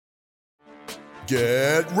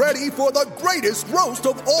Get ready for the greatest roast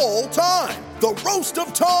of all time, the Roast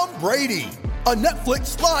of Tom Brady, a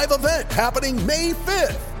Netflix live event happening May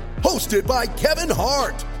 5th. Hosted by Kevin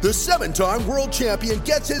Hart, the 7-time world champion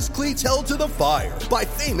gets his cleats held to the fire by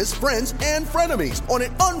famous friends and frenemies on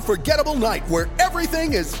an unforgettable night where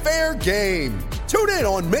everything is fair game. Tune in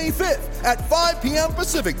on May 5th at 5 p.m.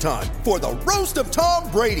 Pacific time for the Roast of Tom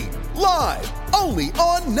Brady, live only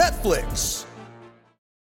on Netflix.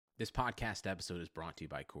 This podcast episode is brought to you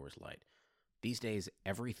by Coors Light. These days,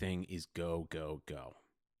 everything is go, go, go.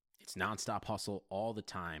 It's nonstop hustle all the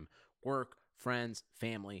time. Work, friends,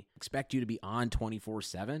 family, expect you to be on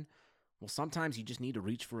 24/7? Well, sometimes you just need to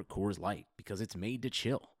reach for a Coors Light because it's made to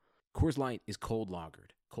chill. Coors Light is cold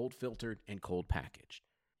lagered, cold filtered, and cold packaged.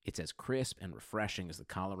 It's as crisp and refreshing as the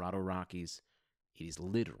Colorado Rockies. It is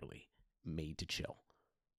literally made to chill.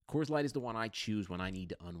 Coors Light is the one I choose when I need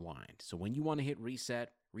to unwind. So when you want to hit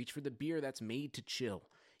reset, reach for the beer that's made to chill.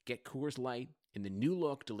 Get Coors Light in the new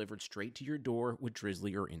look delivered straight to your door with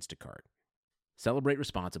Drizzly or Instacart. Celebrate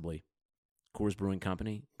responsibly. Coors Brewing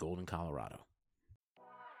Company, Golden, Colorado.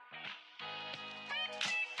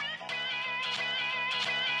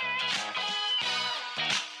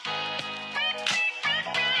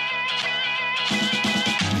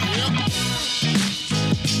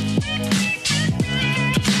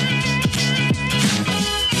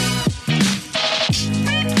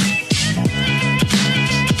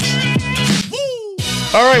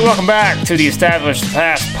 All right, welcome back to the Established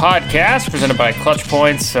Pass podcast presented by Clutch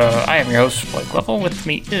Points. I am your host, Blake Lovell. With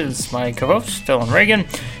me is my co-host, Dylan Reagan.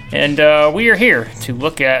 And we are here to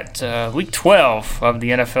look at Week 12 of the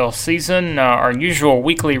NFL season, our usual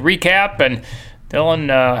weekly recap. And Dylan,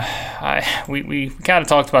 we kind of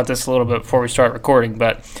talked about this a little bit before we start recording,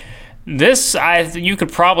 but this, you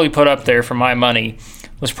could probably put up there for my money,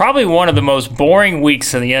 was probably one of the most boring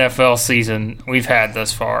weeks of the NFL season we've had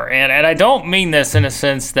thus far. And I don't mean this in a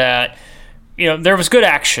sense that, there was good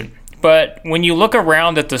action. But when you look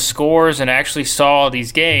around at the scores and actually saw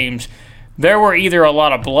these games, there were either a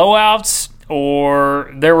lot of blowouts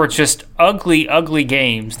or there were just ugly, ugly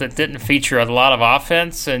games that didn't feature a lot of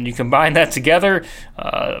offense. And you combine that together,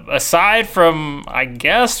 aside from, I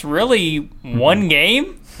guess, really one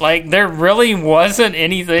game, like, there really wasn't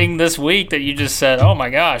anything this week that you just said, oh, my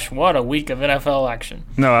gosh, what a week of NFL action.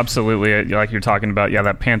 No, absolutely. Like you're talking about,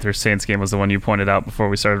 that Panthers-Saints game was the one you pointed out before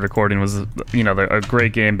we started recording. Was a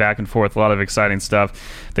great game, back and forth, a lot of exciting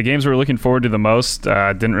stuff. The games we were looking forward to the most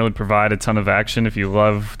didn't really provide a ton of action. If you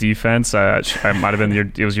love defense, it might have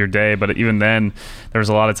been it was your day. But even then, there was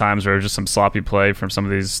a lot of times where it was just some sloppy play from some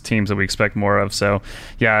of these teams that we expect more of. So,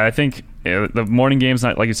 I think the morning games,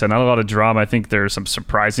 like you said, not a lot of drama. I think there are some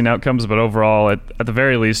surprising outcomes, but overall, at the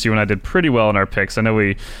very least, you and I did pretty well in our picks. I know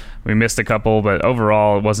we missed a couple, but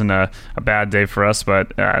overall, it wasn't a bad day for us.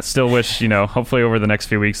 But I still wish, hopefully over the next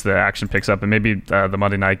few weeks, the action picks up, and maybe the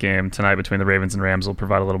Monday night game tonight between the Ravens and Rams will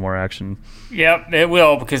pprovide a little more action. Yep, it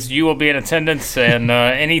will, because you will be in attendance, and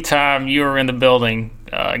anytime you are in the building,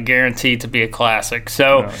 guaranteed to be a classic.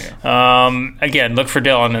 So, again, look for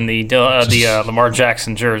Dylan in the Lamar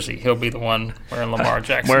Jackson jersey. He'll be the one wearing Lamar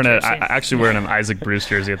Jackson jersey. Actually wearing an Isaac Bruce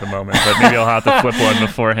jersey at the moment, but maybe I'll have to flip one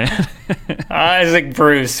beforehand. Isaac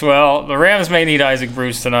Bruce. Well, the Rams may need Isaac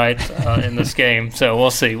Bruce tonight in this game, so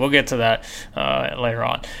we'll see. We'll get to that later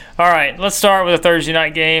on. All right, let's start with a Thursday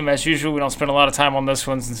night game. As usual, we don't spend a lot of time on this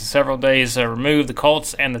one since it's several days removed. The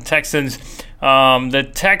Colts and the Texans.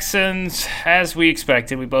 The Texans, as we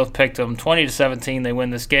expected, we both picked them 20-17. They win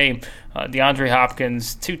this game. DeAndre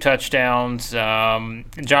Hopkins, 2 touchdowns.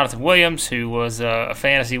 Jonathan Williams, who was a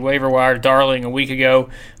fantasy waiver wire darling a week ago,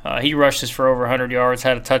 he rushes for over 100 yards,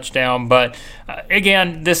 had a touchdown. But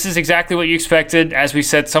again, this is exactly what you expected. As we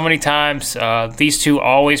said so many times, these two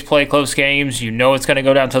always play close games. You know it's going to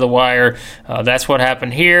go down to the wire. That's what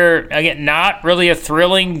happened here. Again, not really a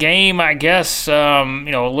thrilling game, I guess. A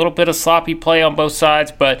little bit of sloppy play on both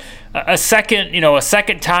sides, but a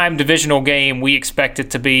second time divisional game, we expect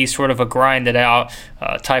it to be sort of a grinded out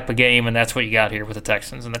type of game, and that's what you got here with the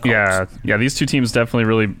Texans and the Colts. Yeah, these two teams definitely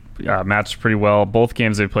really matched pretty well. Both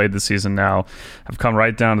games they've played this season now have come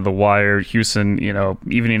right down to the wire. Houston,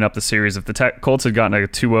 evening up the series. If the Colts had gotten a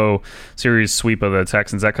 2-0 series sweep of the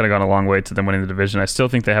Texans, that could have gone a long way to them winning the division. I still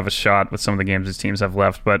think they have a shot with some of the games these teams have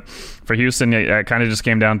left, but for Houston, it kind of just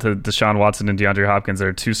came down to Deshaun Watson and DeAndre Hopkins.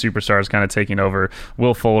 They're two superstars kind of taking over.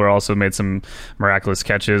 Will Fuller also made some miraculous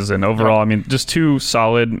catches, and overall, just two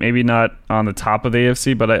solid, maybe not on the top of the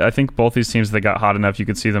AFC, but I think both these teams, they got hot enough, you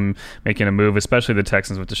could see them making a move, especially the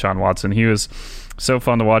Texans with Deshaun Deshaun Watson. He was so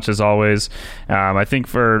fun to watch as always. I think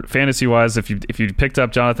for fantasy-wise, if you picked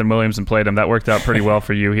up Jonathan Williams and played him, that worked out pretty well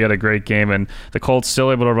for you. He had a great game, and the Colts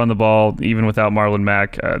still able to run the ball even without Marlon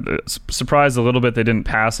Mack. Surprised a little bit they didn't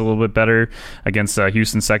pass a little bit better against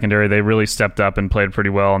Houston secondary. They really stepped up and played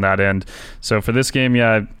pretty well on that end. So for this game,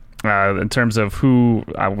 in terms of who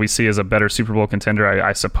we see as a better Super Bowl contender,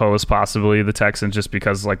 I suppose possibly the Texans, just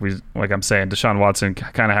because like I'm saying, Deshaun Watson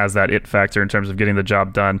kind of has that it factor in terms of getting the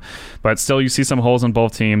job done. But still, you see some holes in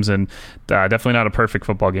both teams, and definitely not a perfect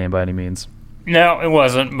football game by any means. No, it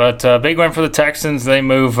wasn't, but big win for the Texans. They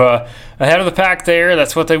move ahead of the pack there.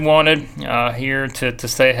 That's what they wanted here to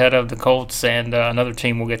stay ahead of the Colts and another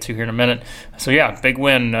team we'll get to here in a minute. So, yeah, big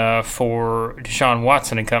win for Deshaun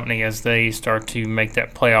Watson and company as they start to make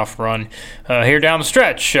that playoff run here down the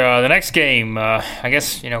stretch. The next game, I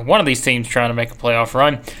guess, one of these teams trying to make a playoff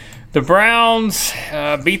run. The Browns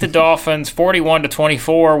beat the Dolphins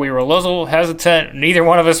 41-24. We were a little hesitant. Neither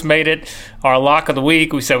one of us made it our lock of the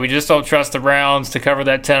week. We said we just don't trust the Browns to cover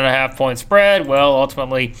that 10.5-point spread. Well,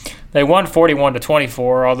 ultimately, they won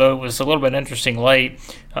 41-24, although it was a little bit interesting late.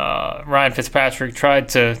 Ryan Fitzpatrick tried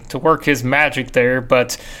to work his magic there,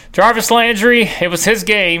 but Jarvis Landry, it was his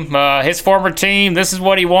game. His former team, this is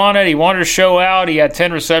what he wanted. He wanted to show out. He had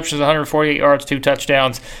 10 receptions, 148 yards, 2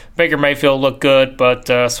 touchdowns. Baker Mayfield looked good, but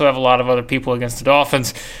so have a lot of other people against the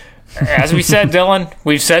Dolphins. As we said, Dylan,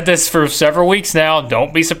 we've said this for several weeks now.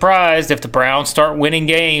 Don't be surprised if the Browns start winning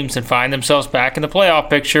games and find themselves back in the playoff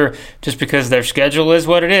picture just because their schedule is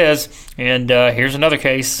what it is. And here's another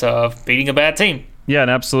case of beating a bad team. Yeah,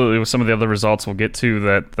 and absolutely. With some of the other results we'll get to,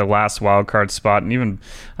 that the last wild card spot, and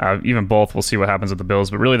even both, we'll see what happens with the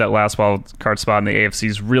Bills. But really, that last wild card spot in the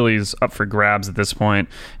AFC really is up for grabs at this point.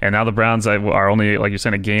 And now the Browns are only, like you're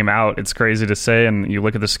saying, a game out. It's crazy to say, and you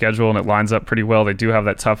look at the schedule, and it lines up pretty well. They do have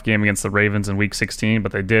that tough game against the Ravens in Week 16,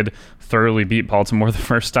 but they did thoroughly beat Baltimore the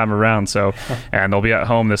first time around. So, and they'll be at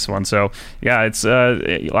home this one. So, yeah, it's I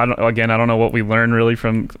don't know what we learned really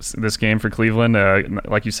from this game for Cleveland.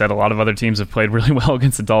 Like you said, a lot of other teams have played really well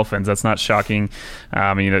against the Dolphins. That's not shocking.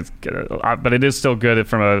 But it is still good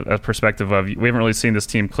from a perspective of we haven't really seen this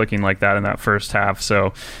team clicking like that in that first half.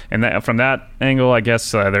 So, and from that angle, I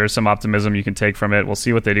guess there's some optimism you can take from it. We'll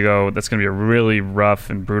see what they do. That's going to be a really rough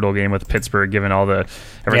and brutal game with Pittsburgh, given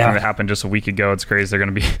everything that happened just a week ago. It's crazy. They're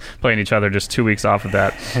going to be playing each other just 2 weeks off of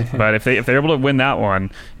that. But if they're able to win that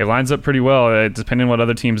one, it lines up pretty well. Depending on what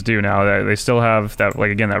other teams do now, they still have that,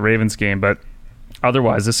 like again, that Ravens game, but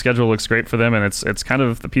otherwise, this schedule looks great for them, and it's kind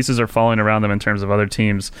of the pieces are falling around them in terms of other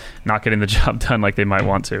teams not getting the job done like they might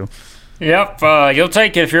want to. Yep, you'll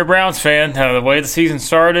take it if you're a Browns fan. The way the season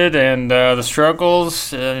started and the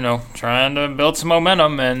struggles, trying to build some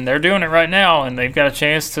momentum, and they're doing it right now, and they've got a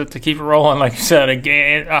chance to keep it rolling. Like you said,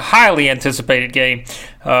 a highly anticipated game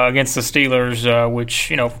against the Steelers,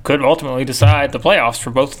 which could ultimately decide the playoffs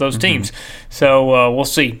for both of those teams. So we'll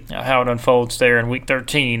see how it unfolds there in Week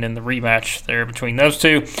 13 and the rematch there between those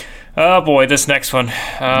two. Oh boy, this next one.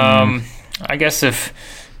 I guess if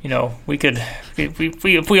we could,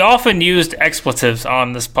 if we often used expletives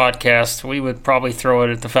on this podcast, we would probably throw it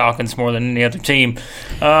at the Falcons more than any other team.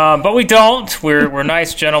 But we don't. We're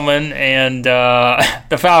nice gentlemen, and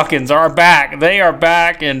the Falcons are back. They are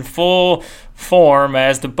back in full form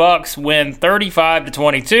as the Bucs win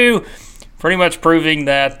 35-22, pretty much proving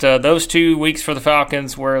that those 2 weeks for the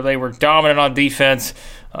Falcons where they were dominant on defense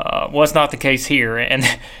was not the case here.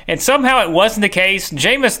 And somehow it wasn't the case.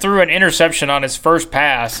 Jameis threw an interception on his first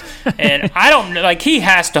pass. And he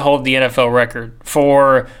has to hold the NFL record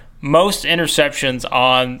for most interceptions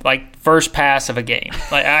on, first pass of a game.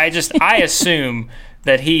 I assume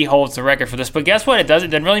that he holds the record for this. But guess what? It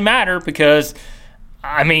didn't really matter because,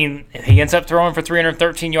 he ends up throwing for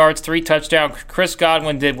 313 yards, 3 touchdowns. Chris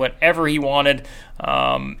Godwin did whatever he wanted.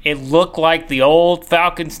 It looked like the old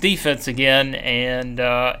Falcons defense again, and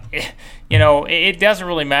it doesn't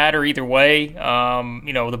really matter either way. The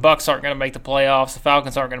Bucs aren't going to make the playoffs, the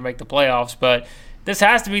Falcons aren't going to make the playoffs, but this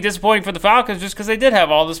has to be disappointing for the Falcons just because they did have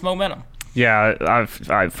all this momentum. Yeah,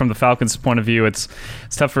 from the Falcons' point of view, it's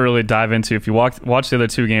tough to really dive into. If you watch the other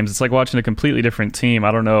 2 games, it's like watching a completely different team. I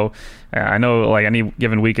don't know. I know any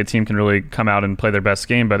given week a team can really come out and play their best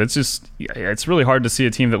game, but it's really hard to see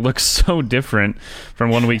a team that looks so different from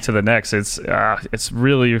one week to the next. It's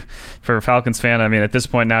really, for a Falcons fan, at this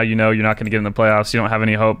point now, you're not going to get in the playoffs. You don't have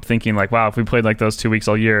any hope thinking wow, if we played like those 2 weeks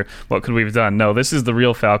all year, what could we have done? No, this is the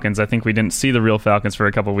real Falcons. I think we didn't see the real Falcons for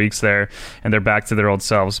a couple of weeks there, and they're back to their old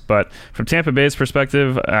selves. But from Tampa Bay's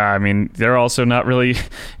perspective, they're also not really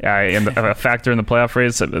a factor in the playoff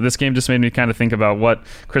race. This game just made me kind of think about what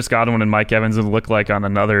Chris Godwin Godwin and Mike Evans would look like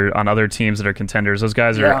on other teams that are contenders. Those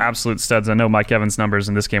guys are absolute studs. I know Mike Evans' numbers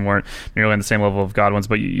in this game weren't nearly on the same level of Godwin's,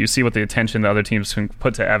 but you see what the attention the other teams can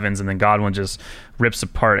put to Evans, and then Godwin just rips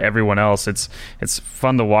apart everyone else. It's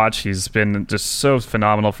fun to watch. He's been just so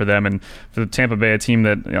phenomenal for them, and for the Tampa Bay, a team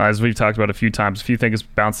that, as we've talked about a few times, if you think it's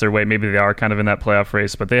bounced their way, maybe they are kind of in that playoff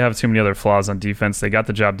race, but they have too many other flaws on defense. They got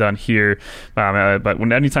the job done here, but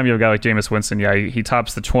anytime you have a guy like Jameis Winston, he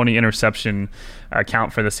tops the 20 interception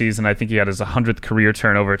count for the season. I think he had his 100th career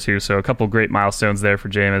turnover too, so a couple great milestones there for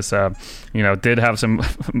Jameis. Did have some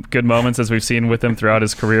good moments as we've seen with him throughout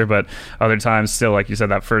his career, but other times still, like you said,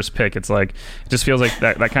 that first pick, it's like, it just feels like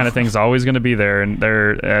that kind of thing is always going to be there, and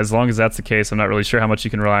as long as that's the case, I'm not really sure how much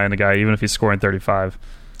you can rely on the guy, even if he's scoring 35.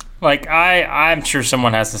 Like, I'm sure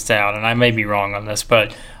someone has this down, and I may be wrong on this,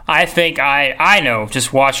 but I think I know,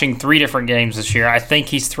 just watching 3 different games this year, I think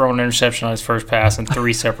he's thrown an interception on his first pass in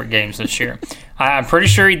 3 separate games this year. I'm pretty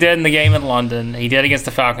sure he did in the game in London. He did against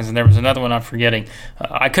the Falcons, and there was another one I'm forgetting.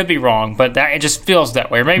 I could be wrong, but it just feels that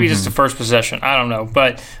way. Or maybe just the first possession. I don't know.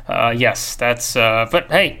 But, yes, that's but,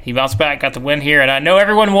 hey, he bounced back, got the win here. And I know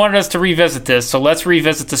everyone wanted us to revisit this, so let's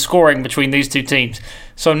revisit the scoring between these two teams.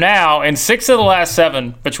 So now, in 6 of the last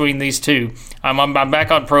 7 between these two, I'm back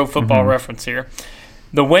on Pro Football Reference here.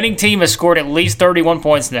 The winning team has scored at least 31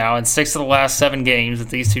 points now in 6 of the last 7 games that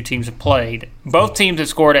these two teams have played. Both teams have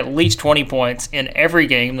scored at least 20 points in every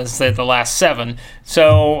game, let's say the last 7.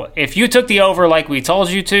 So if you took the over like we told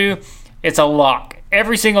you to, it's a lock.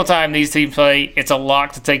 Every single time these teams play, it's a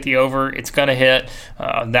lock to take the over. It's going to hit.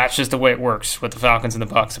 That's just the way it works with the Falcons and the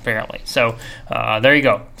Bucs, apparently. So there you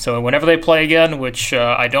go. So whenever they play again, which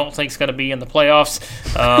I don't think is going to be in the playoffs,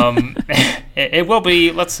 it will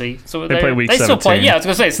be. Let's see. So they play week 17. Still play. Yeah, I was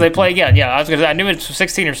going to say. So they play again. Yeah, I knew it's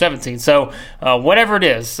 16 or 17. So whatever it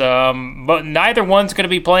is, but neither one's going to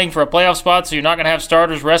be playing for a playoff spot. So you're not going to have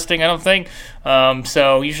starters resting, I don't think.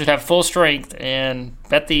 So you should have full strength and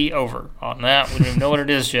bet the over on that. We don't even know what it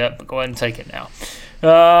is yet, but go ahead and take it now.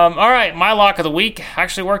 All right, my lock of the week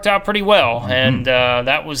actually worked out pretty well, and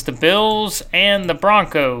that was the Bills and the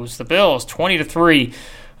Broncos. The Bills 20-3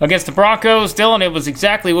 against the Broncos. Dylan, it was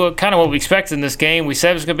exactly what we expected in this game. We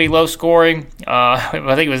said it was going to be low scoring.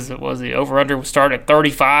 I think it was the over-under would start at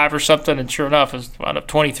 35 or something, and sure enough, it was wound up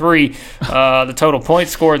 23. The total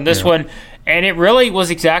points scored in this one. And it really was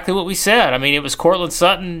exactly what we said. I mean, it was Courtland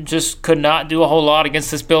Sutton just could not do a whole lot against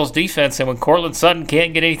this Bills defense. And when Courtland Sutton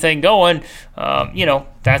can't get anything going,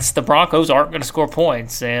 that's the Broncos aren't going to score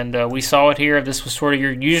points. And we saw it here. This was sort of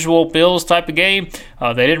your usual Bills type of game.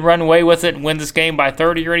 They didn't run away with it and win this game by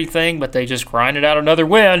 30 or anything, but they just grinded out another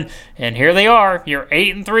win. And here they are, your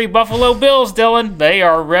 8-3 Buffalo Bills, Dylan. They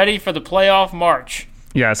are ready for the playoff march.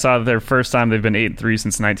 Yeah, I saw their first time they've been 8-3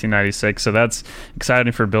 since 1996, so that's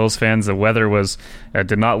exciting for Bills fans. The weather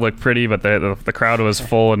did not look pretty, but the crowd was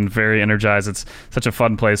full and very energized. It's such a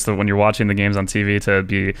fun place when you're watching the games on TV to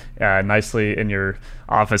be nicely in your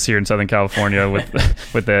office here in Southern California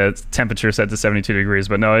with the temperature set to 72 degrees.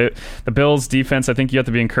 But no, the Bills defense, I think you have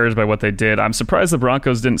to be encouraged by what they did. I'm surprised the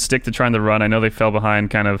Broncos didn't stick to trying to run. I know they fell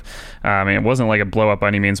behind it wasn't like a blow up by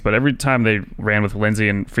any means, but every time they ran with Lindsey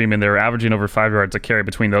and Freeman, they were averaging over 5 yards a carry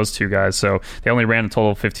between those two guys. So they only ran a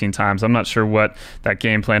total of 15 times. I'm not sure what that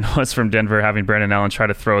game plan was from Denver, having Brandon Allen try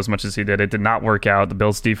to throw as much as he did. It did not work out. The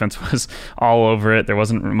Bills defense was all over it. There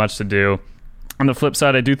wasn't much to do. On the flip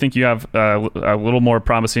side, I do think you have a little more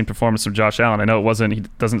promising performance from Josh Allen. I know he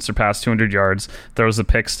doesn't surpass 200 yards, throws a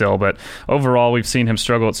pick still, but overall we've seen him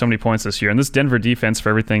struggle at so many points this year. And this Denver defense, for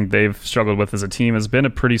everything they've struggled with as a team, has been a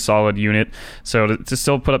pretty solid unit. So to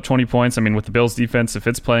still put up 20 points, I mean, with the Bills defense, if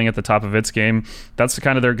it's playing at the top of its game, that's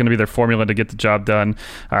going to be their formula to get the job done.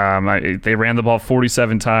 They ran the ball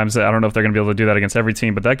 47 times. I don't know if they're going to be able to do that against every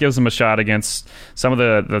team, but that gives them a shot against some of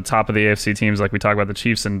the top of the AFC teams, like we talk about the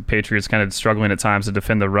Chiefs and Patriots kind of struggling at times to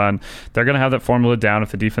defend the run. They're going to have that formula down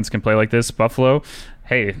if the defense can play like this. Buffalo,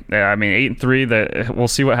 hey, I mean, 8-3, we'll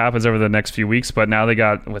see what happens over the next few weeks, but now they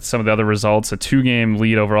got, with some of the other results, a 2-game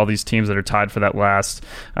lead over all these teams that are tied for that last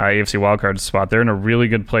AFC wildcard spot. They're in a really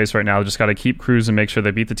good place right now. They just got to keep cruising, make sure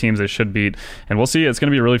they beat the teams they should beat, and we'll see. It's going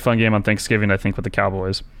to be a really fun game on Thanksgiving, I think, with the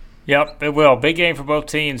Cowboys. Yep, it will. Big game for both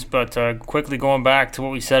teams, but quickly going back to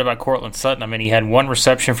what we said about Courtland Sutton, I mean, he had 1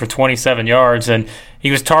 reception for 27 yards, and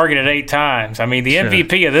he was targeted 8 times. I mean, the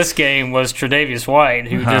MVP of this game was Tre'Davious White,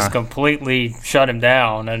 who just completely shut him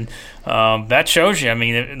down, and that shows you. I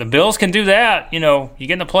mean, the Bills can do that. You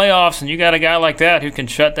get in the playoffs, and you got a guy like that who can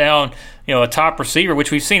shut down, a top receiver,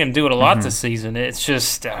 which we've seen him do it a lot this season, it's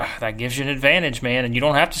just that gives you an advantage, man. And you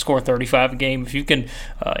don't have to score 35 a game if you can,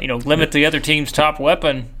 limit the other team's top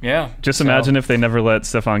weapon. Yeah. Just imagine if they never let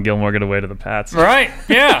Stephon Gilmore get away to the Pats. Right.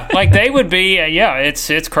 Yeah. Like they would be.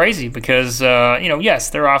 It's crazy because yes,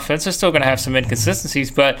 their offense is still going to have some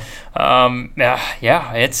inconsistencies, but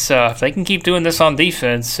it's if they can keep doing this on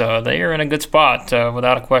defense, they are in a good spot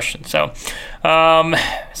without a question. So,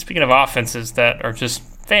 speaking of offenses that are just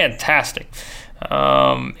fantastic.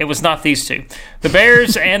 It was not these two. The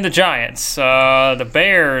Bears and the Giants. The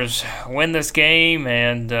Bears win this game,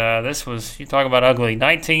 and this was, you talk about ugly,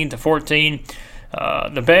 19-14.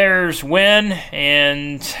 The Bears win,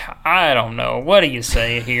 and I don't know. What do you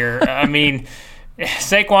say here? I mean,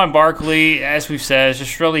 Saquon Barkley, as we've said, is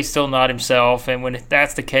just really still not himself, and when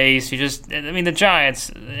that's the case, the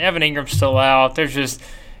Giants, Evan Ingram's still out. There's just...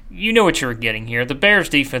 You know what you were getting here. The Bears'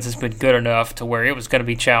 defense has been good enough to where it was going to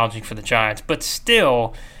be challenging for the Giants. But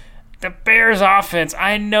still, the Bears' offense,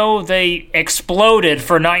 I know they exploded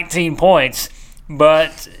for 19 points,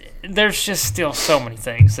 but there's just still so many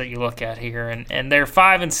things that you look at here. And they're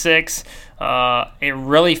 5-6. It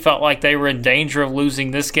really felt like they were in danger of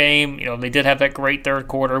losing this game. They did have that great third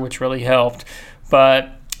quarter, which really helped. But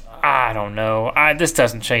I don't know. This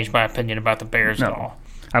doesn't change my opinion about the Bears at all.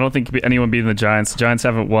 I don't think anyone beating the Giants. The Giants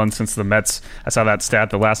haven't won since the Mets. I saw that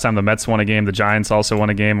stat. The last time the Mets won a game, the Giants also won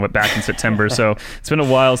a game back in September. So it's been a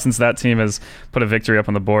while since that team has put a victory up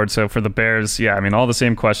on the board. So for the Bears, all the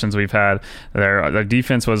same questions we've had. Their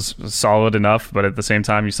defense was solid enough, but at the same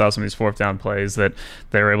time, you saw some of these fourth down plays that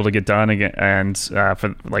they were able to get done again, and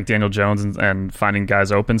for like Daniel Jones and finding guys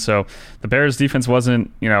open. So the Bears defense wasn't,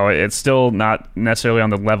 it's still not necessarily on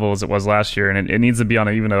the level as it was last year, and it needs to be on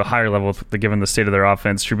even a higher level given the state of their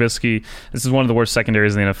offense. Trubisky, this is one of the worst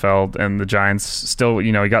secondaries in the NFL, and the Giants still,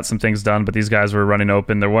 he got some things done, but these guys were running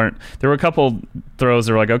open. There were a couple throws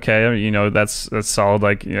that were like, okay, that's solid.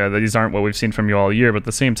 Like, these aren't what we've seen from you all year, but at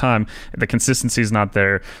the same time, the consistency is not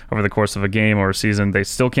there over the course of a game or a season. They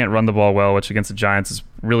still can't run the ball well, which against the Giants is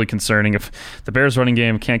really concerning. If the Bears running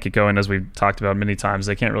game can't get going, as we've talked about many times,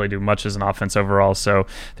 they can't really do much as an offense overall. So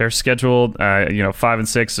they're scheduled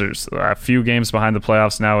 5-6. There's a few games behind the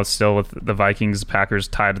playoffs now. It's still with the Vikings, Packers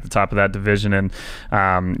tied at the top of that division, and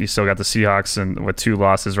you still got the Seahawks and with 2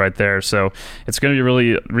 losses right there. So it's going to be a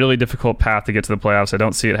really, really difficult path to get to the playoffs. I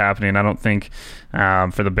don't see it happening. I don't think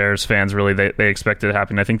for the Bears fans, really, they expect it to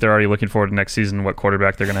happen. I think they're already looking forward to next season, what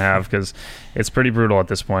quarterback they're going to have, because it's pretty brutal at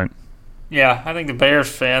this point. Yeah, I think the Bears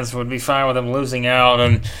fans would be fine with them losing out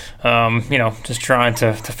and, just trying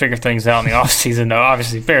to figure things out in the offseason. No,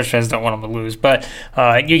 obviously, Bears fans don't want them to lose, but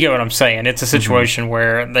you get what I'm saying. It's a situation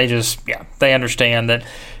where they understand that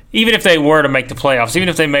even if they were to make the playoffs, even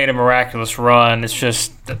if they made a miraculous run, it's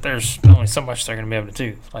just that there's only so much they're going to be able to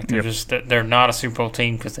do. Like they're not a Super Bowl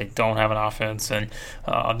team because they don't have an offense, and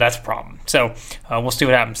that's a problem. So we'll see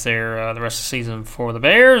what happens there the rest of the season for the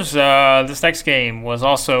Bears. This next game was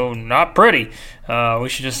also not pretty. We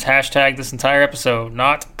should just hashtag this entire episode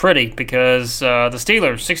not pretty, because the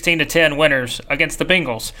Steelers 16-10 winners against the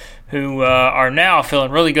Bengals, who are now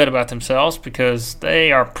feeling really good about themselves because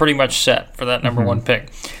they are pretty much set for that number one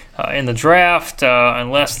pick in the draft,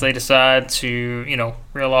 unless they decide to,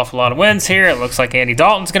 reel off a lot of wins here. It looks like Andy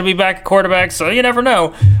Dalton's going to be back at quarterback, so you never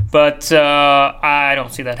know. But I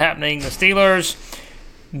don't see that happening. The Steelers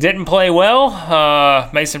didn't play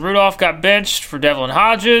well. Mason Rudolph got benched for Devlin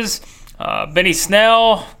Hodges. Benny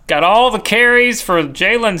Snell got all the carries for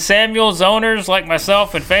Jalen Samuels. Owners like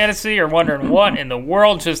myself in fantasy are wondering what in the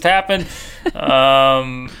world just happened.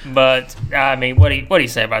 But I mean, what do you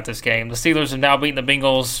say about this game? The Steelers have now beaten the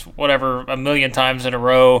Bengals, a million times in a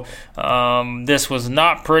row. This was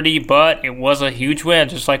not pretty, but it was a huge win,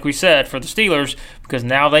 just like we said, for the Steelers, because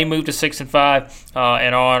now they move to 6-5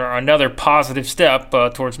 and are another positive step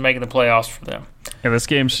towards making the playoffs for them. Yeah, this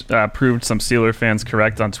game proved some Steeler fans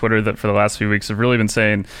correct on Twitter that for the last few weeks have really been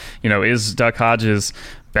saying, is Duck Hodges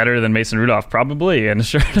better than Mason Rudolph? Probably, and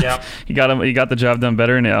sure, yeah. he got the job done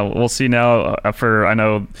better, and we'll see now. I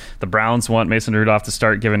know the Browns want Mason Rudolph to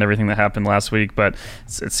start, given everything that happened last week, but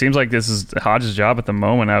it seems like this is Hodges' job at the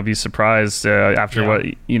moment. I'd be surprised after what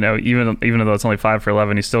even though it's only 5 for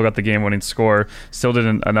 11, he still got the game-winning score. Still did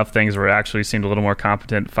enough things where it actually seemed a little more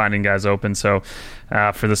competent finding guys open. So.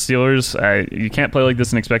 For the Steelers, you can't play like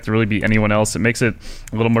this and expect to really beat anyone else. It makes it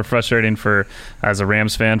a little more frustrating as a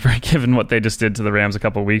Rams fan, given what they just did to the Rams a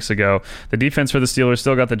couple couple of weeks ago. The defense for the Steelers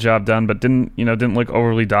still got the job done, but didn't look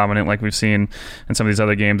overly dominant like we've seen in some of these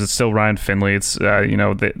other games. It's still Ryan Finley. It's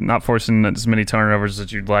not forcing as many turnovers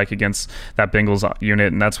as you'd like against that Bengals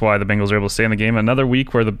unit, and that's why the Bengals are able to stay in the game. Another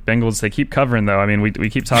week where the Bengals, they keep covering, though. I mean, we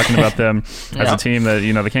keep talking about them as a team that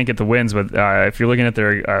they can't get the wins, but if you're looking at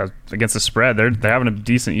their against the spread, they're having a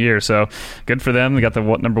decent year. So good for them. They got the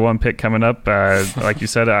number 1 pick coming up. Like you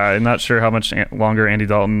said, I'm not sure how much longer Andy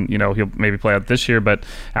Dalton, he'll maybe play out this year, but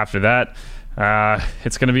after that,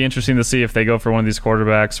 it's going to be interesting to see if they go for one of these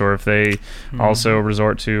quarterbacks or if they also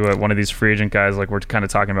resort to one of these free agent guys like we're kind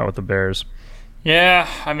of talking about with the Bears. Yeah,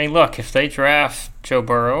 I mean, look, if they draft Joe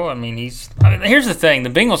Burrow, here's the thing. The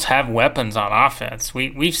Bengals have weapons on offense.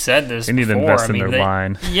 We've said this before. They need to invest in their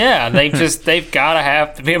line. Yeah, they've got to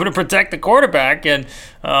have to be able to protect the quarterback, and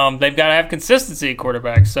they've got to have consistency at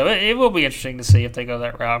quarterback. So it will be interesting to see if they go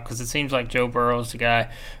that route, because it seems like Joe Burrow is the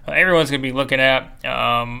guy everyone's going to be looking at,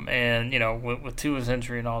 and with Tua's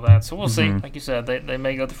injury and all that. So we'll see. Like you said, they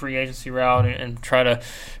may go the free agency route and try to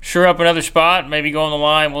shore up another spot, maybe go on the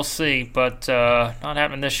line. We'll see, but not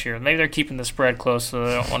happening this year. Maybe they're keeping the spread close, so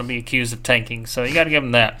they don't want to be accused of tanking. So you got to give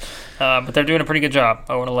them that. But they're doing a pretty good job,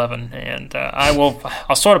 0-11, and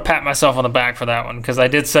I'll sort of pat myself on the back for that one, because I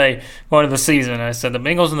did say going into the season, I said the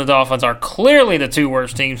Bengals and the Dolphins are clearly the 2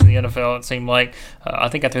 worst teams in the NFL. It seemed like I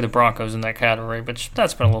think I threw the Broncos in that category, but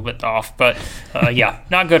that's been a little bit off. But yeah,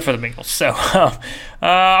 not good for the Bengals. So all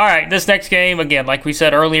right, this next game, again, like we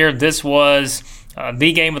said earlier, this was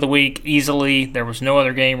the game of the week easily. There was no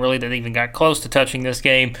other game really that even got close to touching this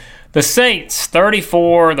game. The Saints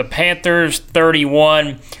 34, the Panthers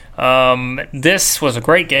 31. This was a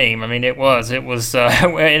great game. I mean, it was, and it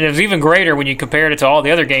was even greater when you compared it to all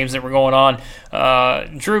the other games that were going on.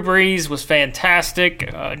 Drew Brees was fantastic.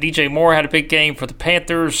 DJ Moore had a big game for the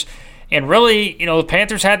Panthers. And really, the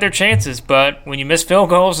Panthers had their chances, but when you miss field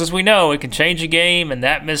goals, as we know, it can change a game, and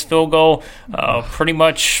that missed field goal pretty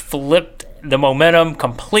much flipped the momentum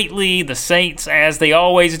completely. The Saints, as they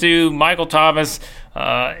always do, Michael Thomas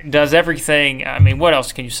does everything. I mean, what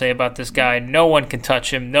else can you say about this guy? No one can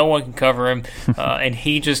touch him. No one can cover him. And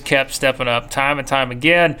he just kept stepping up time and time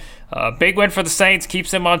again. Big win for the Saints. Keeps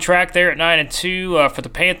them on track there at 9-2. For the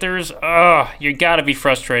Panthers, you got to be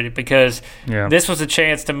frustrated, because this was a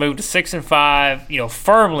chance to move to 6-5,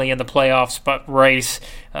 firmly in the playoff spot race.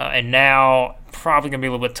 And now probably going to be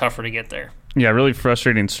a little bit tougher to get there. Yeah, really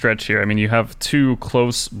frustrating stretch here. I mean, you have 2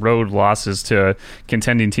 close road losses to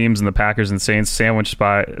contending teams in the Packers and Saints.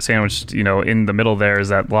 Sandwiched, in the middle there is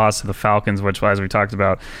that loss to the Falcons, which, as we talked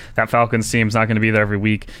about, that Falcons team's not going to be there every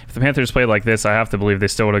week. If the Panthers played like this, I have to believe they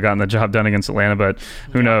still would have gotten the job done against Atlanta, but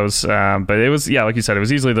who knows? But it was, like you said, it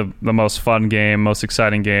was easily the most fun game, most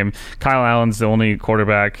exciting game. Kyle Allen's the only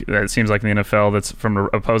quarterback that seems like in the NFL that's from an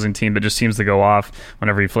opposing team that just seems to go off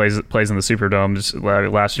whenever he plays in the Superdome. Just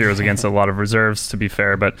last year was against a lot of reserves, to be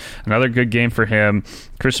fair, but another good game for him.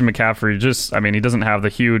 Christian McCaffrey, he doesn't have the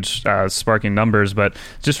huge sparking numbers, but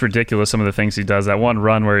just ridiculous some of the things he does. That one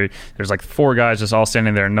run where there's like 4 guys just all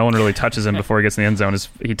standing there and no one really touches him before he gets in the end zone.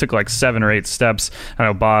 He took like 7 or 8 steps. I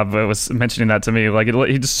know Bob was mentioning that to me.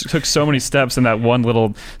 He just took so many steps in that one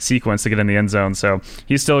little sequence to get in the end zone. So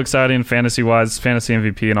he's still exciting fantasy-wise, fantasy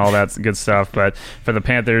MVP and all that good stuff. But for the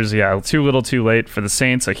Panthers, too little too late. For the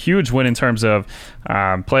Saints, a huge win in terms of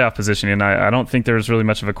playoff positioning. And I don't think there's really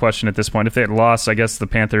much of a question at this point. If they had lost, I guess the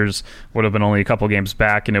Panthers would have been only a couple games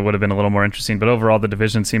back and it would have been a little more interesting. But overall, the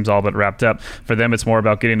division seems all but wrapped up. For them, it's more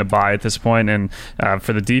about getting a bye at this point. And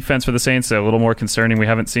for the defense for the Saints, a little more concerning. We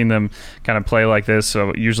haven't seen them kind of play like this.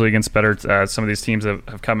 So usually against better, some of these teams that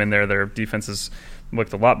have come in there, their defenses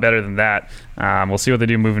looked a lot better than that. We'll see what they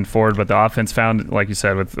do moving forward, but the offense found, like you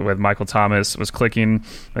said, with Michael Thomas, was clicking.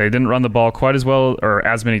 They didn't run the ball quite as well or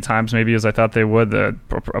as many times maybe as I thought they would,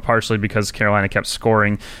 partially because Carolina kept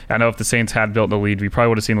scoring. I know if the Saints had built the lead, we probably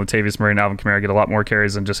would have seen Latavius Murray and Alvin Kamara get a lot more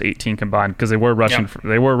carries than just 18 combined, because they were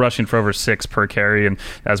rushing for over 6 per carry. And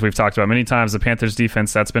as we've talked about many times, the Panthers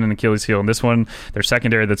defense, that's been an Achilles heel. And this one, their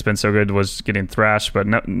secondary that's been so good was getting thrashed, but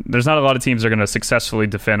there's not a lot of teams that are going to successfully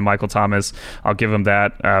defend Michael Thomas. I'll give them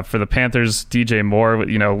that. For the Panthers, DJ Moore,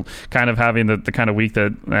 kind of having the kind of week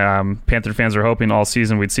that Panther fans are hoping all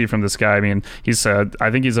season we'd see from this guy. I mean,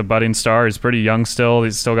 I think he's a budding star. He's pretty young still.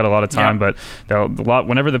 He's still got a lot of time, but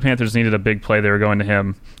whenever the Panthers needed a big play, they were going to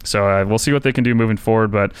him. So we'll see what they can do moving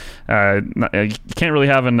forward, but you can't really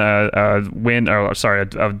have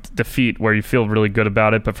a defeat where you feel really good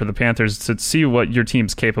about it. But for the Panthers to see what your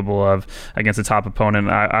team's capable of against a top opponent,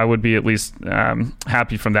 I would be at least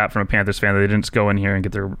happy from a Panthers fan that they didn't just go in here and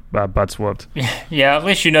get their butts whooped. Yeah, at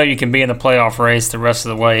least you can be in the playoff race the rest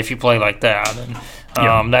of the way if you play like that.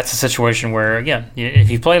 And that's a situation where, again,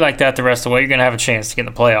 if you play like that the rest of the way, you're going to have a chance to get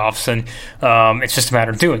in the playoffs. And it's just a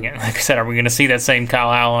matter of doing it. Like I said, are we going to see that same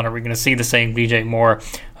Kyle Allen? Are we going to see the same DJ Moore?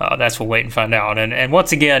 That's what we'll wait and find out. And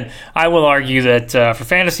once again, I will argue that for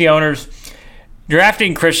fantasy owners,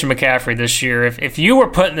 drafting Christian McCaffrey this year, if you were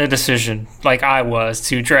put in the decision, like I was,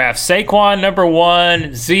 to draft Saquon number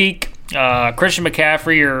 1, Zeke, Christian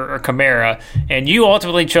McCaffrey or Kamara, and you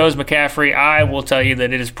ultimately chose McCaffrey, I will tell you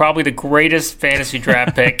that it is probably the greatest fantasy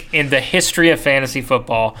draft pick in the history of fantasy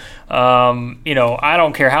football. I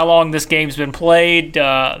don't care how long this game's been played.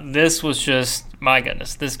 This was just, my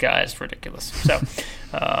goodness, this guy is ridiculous. So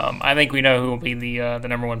I think we know who will be the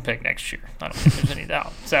number 1 pick next year. I don't think there's any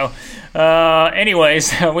doubt. So,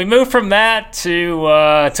 anyways, we move from that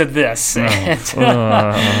to this. This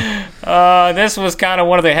was kind of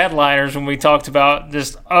one of the headliners when we talked about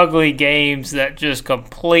just ugly games that just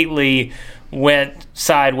completely went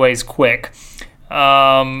sideways quick.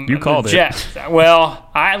 You called it. Well,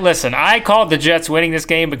 I called the Jets winning this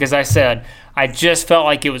game because I said I just felt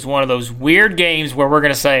like it was one of those weird games where we're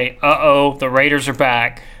going to say, uh-oh, the Raiders are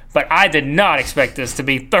back. But I did not expect this to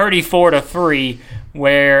be 34-3,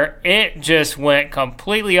 where it just went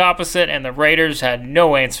completely opposite and the Raiders had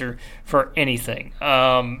no answer for anything.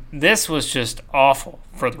 This was just awful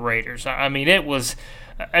for the Raiders. I mean, it was,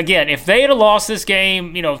 again, if they had lost this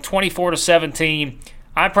game, 24-17,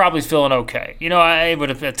 I'm probably feeling okay. It would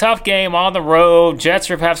have been a tough game on the road. Jets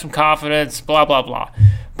would have some confidence, blah, blah, blah.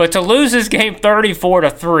 But to lose this game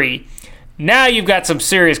 34-3, now you've got some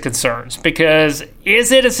serious concerns, because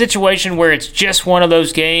is it a situation where it's just one of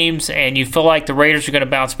those games and you feel like the Raiders are going to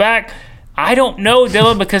bounce back? I don't know,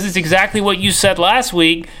 Dylan, because it's exactly what you said last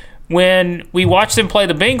week when we watched them play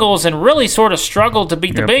the Bengals and really sort of struggled to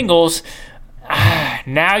beat the Bengals.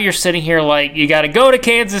 Now you're sitting here like you got to go to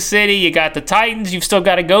Kansas City. You got the Titans. You've still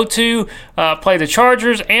got to go to play the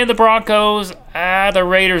Chargers and the Broncos. The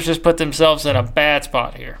Raiders just put themselves in a bad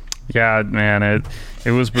spot here. Yeah, man,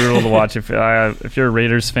 it was brutal to watch. If you're a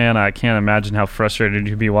Raiders fan, I can't imagine how frustrated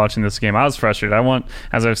you'd be watching this game. I was frustrated.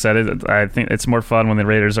 As I've said, I think it's more fun when the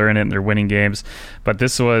Raiders are in it and they're winning games. But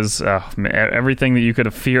this was everything that you could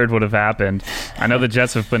have feared would have happened. I know the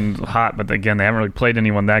Jets have been hot, but again, they haven't really played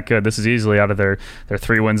anyone that good. This is easily out of their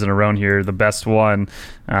 3 wins in a row here, the best one.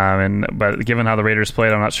 But given how the Raiders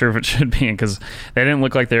played, I'm not sure if it should be, because they didn't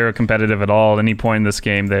look like they were competitive at all at any point in this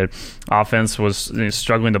game. The offense was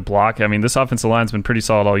struggling to block. I mean, this offensive line's been pretty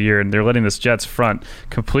solid all year, and they're letting this Jets front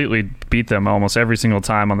completely beat them almost every single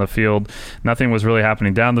time on the field. Nothing was really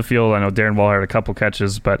happening down the field. I know Darren Waller had a couple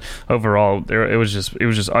catches, but overall, it was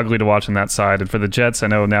just ugly to watch on that side. And for the Jets, I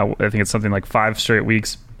know now, I think it's something like 5 straight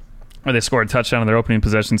weeks where they scored a touchdown in their opening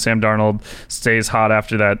possession. Sam Darnold stays hot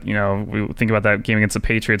after that. We think about that game against the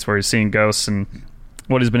Patriots where he's seeing ghosts and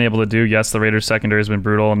what he's been able to do. Yes, the Raiders secondary has been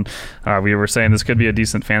brutal, and we were saying this could be a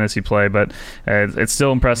decent fantasy play, but it's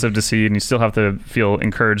still impressive to see, and you still have to feel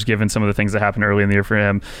encouraged given some of the things that happened early in the year for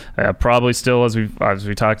him. Probably still, as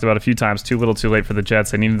we talked about a few times, too little too late for the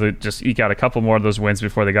Jets. They needed to just eke out a couple more of those wins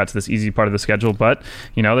before they got to this easy part of the schedule, but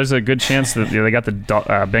there's a good chance that they got the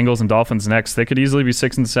Bengals and Dolphins next. They could easily be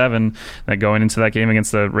 6-7 going into that game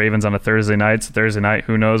against the Ravens on a Thursday night. Thursday night,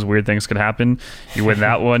 who knows, weird things could happen. You win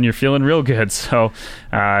that one, you're feeling real good. So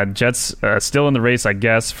Jets still in the race, I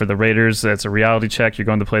guess, for the Raiders. It's a reality check. You're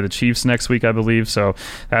going to play the Chiefs next week, I believe. So,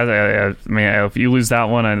 if you lose that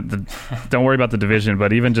one, don't worry about the division.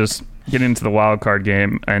 But even just getting into the wild card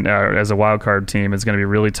game and as a wild card team is going to be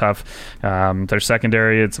really tough. Their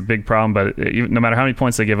secondary, it's a big problem. But no matter how many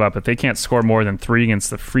points they give up, if they can't score more than 3 against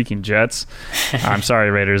the freaking Jets, I'm sorry,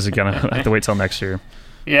 Raiders are going to have to wait till next year.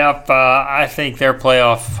 Yep, I think their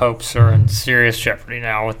playoff hopes are in serious jeopardy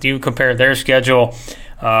now. If you compare their schedule,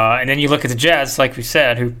 and then you look at the Jets, like we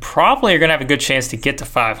said, who probably are going to have a good chance to get to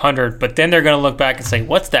 500, but then they're going to look back and say,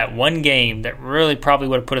 what's that one game that really probably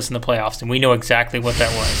would have put us in the playoffs? And we know exactly what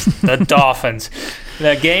that was. The Dolphins.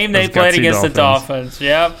 The game they played against the Dolphins.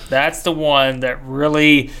 Yep, that's the one that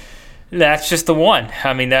really... That's just the one.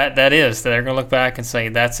 I mean, that is. They're going to look back and say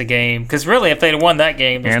that's a game. Because really, if they'd have won that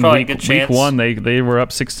game, there's probably a good chance. Week 1, they were up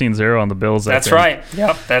 16-0 on the Bills. That's right.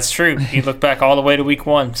 Yep, that's true. You look back all the way to week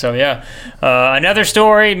 1. So, yeah. Another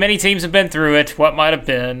story. Many teams have been through it. What might have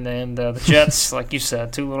been. And the Jets, like you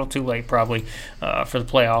said, too little too late probably for the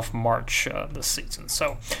playoff March this season.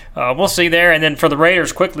 So, we'll see there. And then for the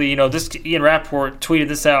Raiders, quickly, this Ian Rappaport tweeted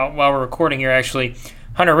this out while we're recording here, actually.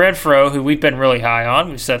 Hunter Renfrow, who we've been really high on,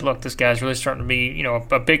 we've said, look, this guy's really starting to be,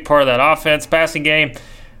 a big part of that offense, passing game.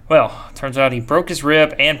 Well, turns out he broke his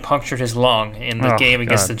rib and punctured his lung in the game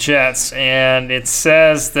against the Jets, and it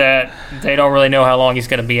says that they don't really know how long he's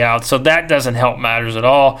going to be out, so that doesn't help matters at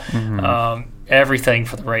all. Everything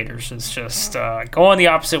for the Raiders is just going the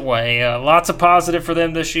opposite way. Lots of positive for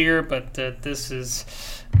them this year, but this is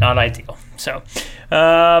not ideal. So,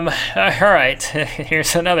 all right,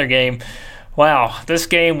 here's another game. Wow, this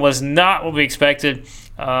game was not what we expected.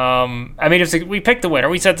 I mean, if we picked the winner,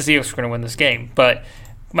 we said the Seahawks were going to win this game, but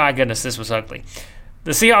my goodness, this was ugly.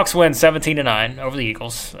 The Seahawks win 17-9 over the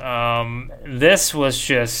Eagles. This was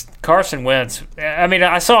just Carson Wentz. I mean,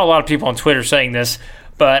 I saw a lot of people on Twitter saying this,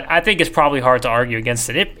 but I think it's probably hard to argue against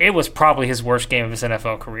it. It was probably his worst game of his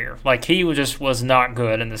NFL career. Like, he just was not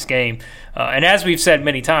good in this game. And as we've said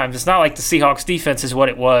many times, it's not like the Seahawks defense is what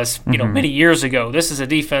it was, many years ago. This is a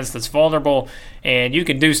defense that's vulnerable, and you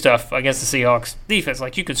can do stuff against the Seahawks defense.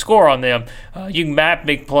 Like, you can score on them. You can map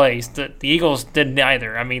big plays. The Eagles didn't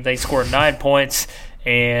either. I mean, they scored 9 points.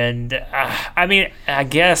 And, I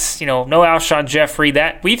guess, no Alshon Jeffrey.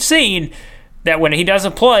 That we've seen that when he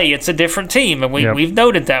doesn't play, it's a different team, and we've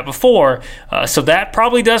noted that before. So that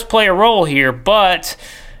probably does play a role here, but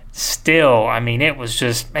still, I mean, it was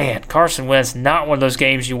just, man, Carson Wentz, not one of those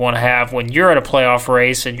games you want to have when you're in a playoff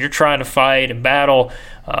race and you're trying to fight and battle.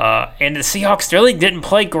 And the Seahawks really didn't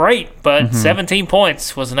play great, but 17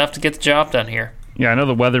 points was enough to get the job done here. Yeah, I know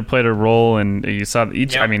the weather played a role, and you saw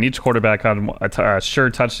each. Yep. I mean, each quarterback had a sure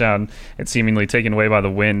touchdown. It's seemingly taken away by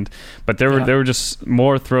the wind, but there were just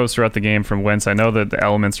more throws throughout the game from Wentz. I know that the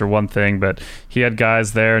elements are one thing, but he had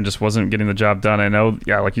guys there and just wasn't getting the job done. I know,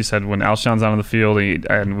 like you said, when Alshon's on the field, he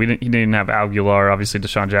didn't have Aguilar. Obviously,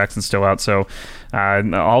 Deshaun Jackson's still out, so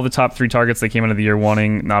all the top 3 targets they came into the year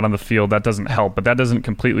wanting not on the field. That doesn't help, but that doesn't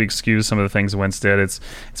completely excuse some of the things Wentz did. It's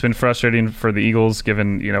been frustrating for the Eagles,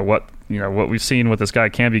 given what we've seen, what this guy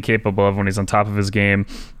can be capable of when he's on top of his game,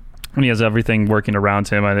 when he has everything working around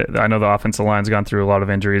him. I know the offensive line's gone through a lot of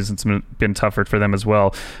injuries. It's been tougher for them as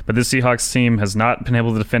well. But this Seahawks team has not been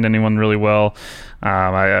able to defend anyone really well.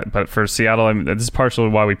 But for Seattle, this is partially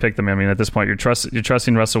why we picked them. I mean, at this point, you're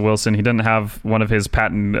trusting Russell Wilson. He didn't have one of his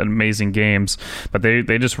patent amazing games, but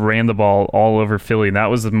they just ran the ball all over Philly. And that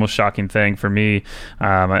was the most shocking thing for me.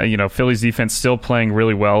 Philly's defense still playing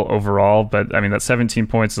really well overall, but I mean, that 17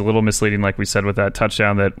 points is a little misleading, like we said, with that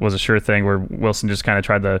touchdown that was a sure thing where Wilson just kind of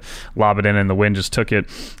tried to lob it in and the wind just took it.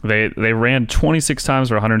 They ran 26 times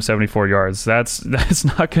for 174 yards. That's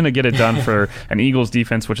not going to get it done for an Eagles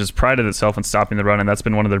defense, which has prided itself in stopping the run, and that's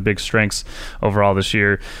been one of their big strengths overall this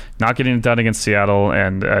year. Not getting it done against Seattle,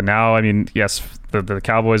 and now, I mean, yes, the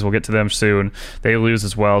Cowboys, will get to them soon. They lose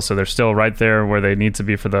as well, so they're still right there where they need to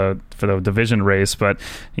be for the division race. But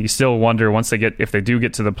you still wonder, if they do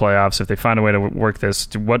get to the playoffs, if they find a way to work this,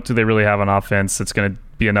 what do they really have on offense that's going to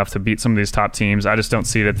be enough to beat some of these top teams? I just don't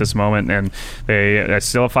see it at this moment, and they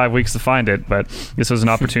still have 5 weeks to find it. But this was an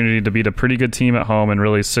opportunity to beat a pretty good team at home and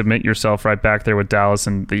really submit yourself right back there with Dallas.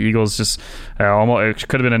 And the Eagles just almost, it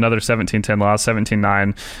could have been another 17-10 loss,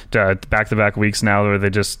 17-9 back-to-back weeks now, where they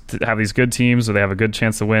just have these good teams where they have a good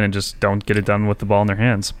chance to win and just don't get it done with the ball in their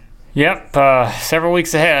hands. Yep, several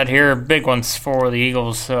weeks ahead here, big ones for the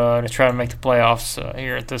Eagles to try to make the playoffs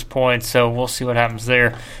here at this point, so we'll see what happens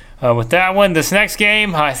there. With that one, this next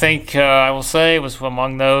game, I think I will say was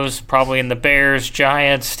among those probably in the Bears,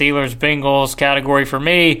 Giants, Steelers, Bengals category for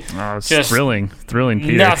me. Oh, it's just thrilling,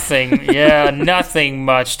 Peter. Nothing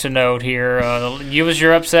much to note here. You was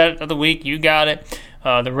your upset of the week. You got it.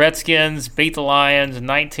 The Redskins beat the Lions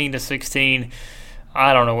 19-16.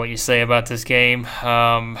 I don't know what you say about this game.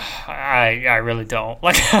 I really don't.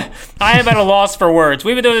 Like, I am at a loss for words.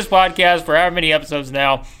 We've been doing this podcast for however many episodes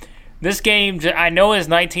now. This game, I know is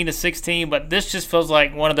 19-16, but this just feels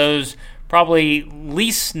like one of those probably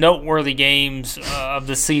least noteworthy games of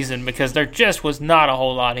the season, because there just was not a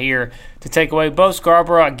whole lot here to take away. Bo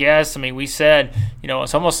Scarborough, I guess, I mean, we said,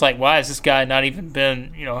 it's almost like, why has this guy not even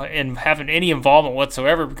been, in having any involvement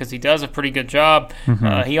whatsoever, because he does a pretty good job.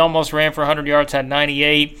 He almost ran for 100 yards, had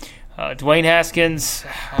 98. Dwayne Haskins,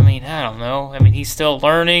 I don't know. He's still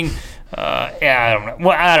learning. I don't know.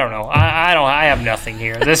 Well, I don't know. I have nothing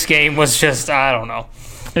here. This game was just, I don't know.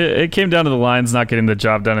 It came down to the Lions not getting the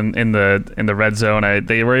job done in the red zone.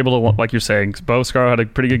 They were able to, like you're saying, Bo Scarborough had a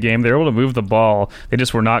pretty good game. They were able to move the ball. They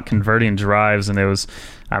just were not converting drives, and it was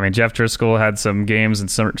I mean, Jeff Driscoll had some games and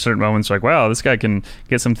certain moments like, wow, this guy can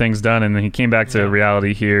get some things done, and then he came back to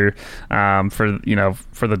reality here for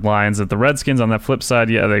the Lions. At the Redskins, on that flip side,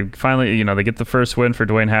 they finally, they get the first win for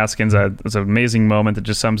Dwayne Haskins. It's an amazing moment that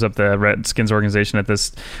just sums up the Redskins organization at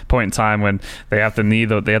this point in time when they have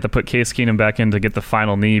to put Case Keenum back in to get the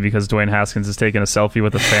final knee because Dwayne Haskins is taking a selfie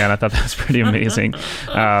with a fan. I thought that was pretty amazing.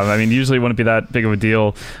 I mean, usually it wouldn't be that big of a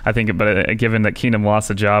deal, I think, but given that Keenum lost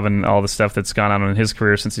the job and all the stuff that's gone on in his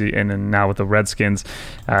career and now with the Redskins,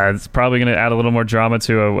 it's probably going to add a little more drama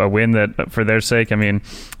to a win that, for their sake, I mean,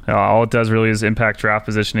 all it does really is impact draft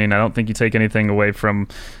positioning. I don't think you take anything away from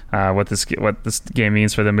what this game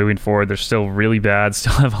means for them moving forward. They're still really bad,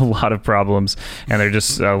 still have a lot of problems, and they're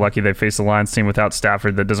just lucky they face the Lions team without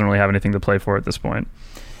Stafford that doesn't really have anything to play for at this point.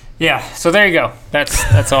 Yeah, so there you go.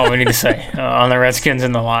 That's all we need to say on the Redskins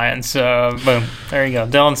and the Lions. Boom. There you go.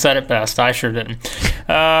 Dylan said it best. I sure didn't.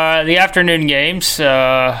 The afternoon games,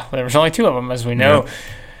 there was only 2 of them, as we know. Yep.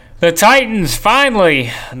 The Titans,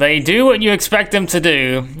 finally, they do what you expect them to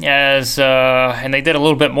do, and they did a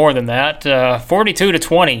little bit more than that.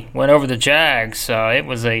 42-20 went over the Jags. It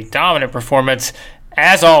was a dominant performance,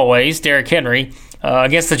 as always. Derrick Henry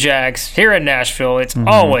against the Jags here in Nashville. It's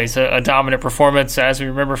always a dominant performance, as we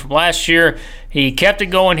remember from last year. He kept it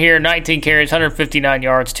going here, 19 carries, 159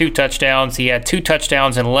 yards, 2 touchdowns. He had 2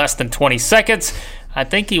 touchdowns in less than 20 seconds. I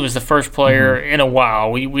think he was the first player in a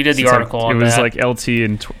while. We did the article on that. It was like LT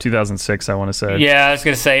in 2006, I want to say. Yeah, I was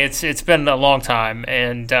going to say, it's been a long time.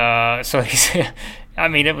 And so he's... I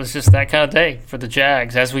mean, it was just that kind of day for the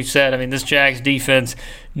Jags. As we've said, I mean, this Jags defense,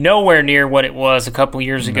 nowhere near what it was a couple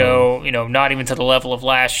years ago, not even to the level of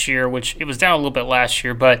last year, which it was down a little bit last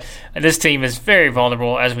year. But this team is very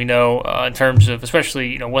vulnerable, as we know, in terms of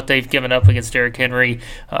especially, what they've given up against Derrick Henry.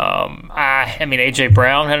 I mean, A.J.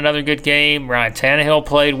 Brown had another good game. Ryan Tannehill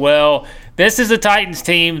played well. This is a Titans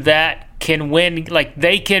team that can win, like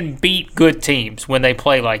they can beat good teams when they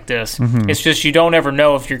play like this. It's just you don't ever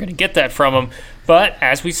know if you're going to get that from them. But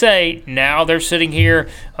as we say, now they're sitting here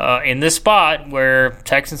in this spot where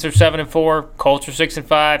Texans are 7-4, Colts are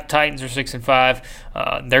 6-5, Titans are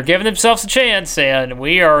 6-5. They're giving themselves a chance, and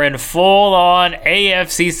we are in full-on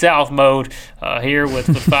AFC South mode here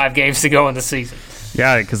with 5 games to go in the season.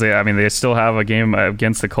 Yeah, because they still have a game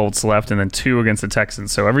against the Colts left and then 2 against the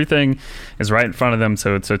Texans. So everything is right in front of them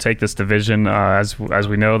to take this division. As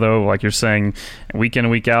we know, though, like you're saying, week in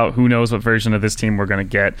and week out, who knows what version of this team we're going to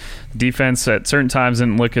get. Defense at certain times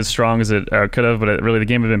didn't look as strong as it could have, but really the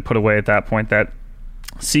game had been put away at that point. That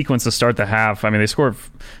sequence to start the half, I mean, they scored,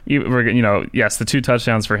 yes, the 2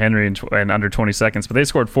 touchdowns for Henry in under 20 seconds, but they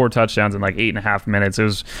scored 4 touchdowns in like 8.5 minutes. It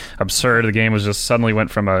was absurd. The game was just suddenly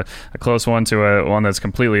went from a close one to a one that's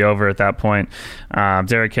completely over at that point.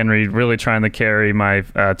 Derrick Henry really trying to carry my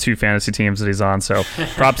 2 fantasy teams that he's on, so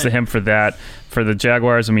props to him for that. For the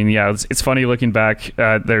Jaguars, I mean, yeah, it's funny looking back.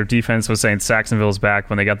 Their defense was saying Saxonville's back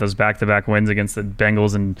when they got those back-to-back wins against the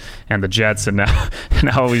Bengals and the Jets, and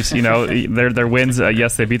now we've their wins.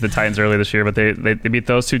 Yes, they beat the Titans early this year, but they beat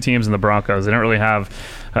those 2 teams and the Broncos. They don't really have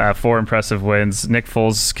 4 impressive wins. Nick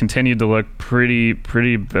Foles continued to look pretty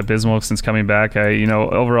abysmal since coming back.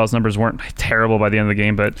 Overall his numbers weren't terrible by the end of the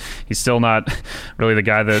game, but he's still not really the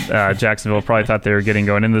guy that Jacksonville probably thought they were getting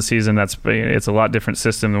going into the season. It's a lot different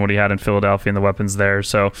system than what he had in Philadelphia and the weapons there.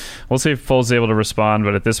 So we'll see if Foles is able to respond.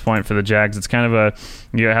 But at this point for the Jags, it's kind of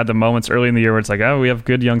you had the moments early in the year where it's like, oh, we have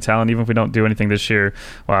good young talent, even if we don't do anything this year.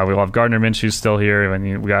 Wow, we'll have Gardner Minshew still here,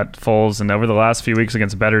 and we got Foles. And over the last few weeks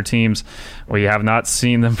against better teams, we have not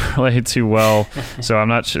seen them play too well. So I'm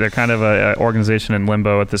not sure. They're kind of an organization in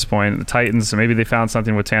limbo at this point. The Titans, maybe they found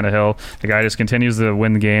something with Tannehill. The guy just continues to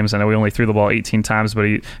win the games. I know we only threw the ball 18 times, but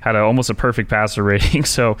he had almost a perfect passer rating.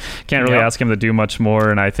 So can't really ask him to do much more.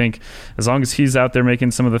 And I think as long as he's out there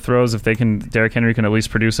making some of the throws, if Derrick Henry can at least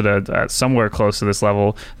produce it at somewhere close to this level,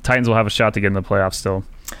 the Titans will have a shot to get in the playoffs still.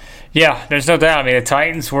 Yeah, there's no doubt. I mean, the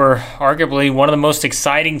Titans were arguably one of the most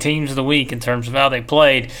exciting teams of the week in terms of how they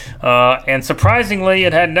played. And surprisingly,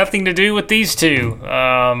 it had nothing to do with these 2.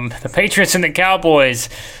 The Patriots and the Cowboys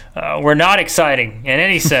were not exciting in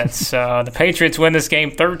any sense. The Patriots win this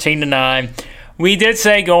game 13-9. We did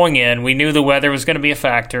say going in, we knew the weather was going to be a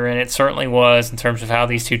factor, and it certainly was in terms of how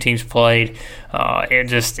these 2 teams played.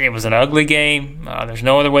 It was an ugly game. There's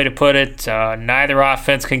no other way to put it. Neither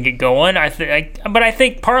offense can get going. But I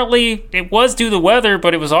think partly it was due to the weather,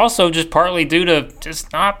 but it was also just partly due to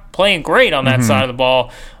just not playing great on that side of the ball.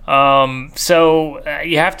 So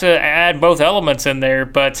you have to add both elements in there,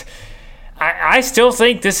 but I still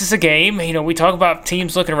think this is a game. We talk about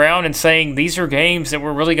teams looking around and saying these are games that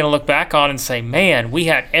we're really going to look back on and say, man, we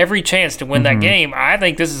had every chance to win that game. I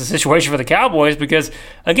think this is a situation for the Cowboys because,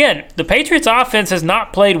 again, the Patriots offense has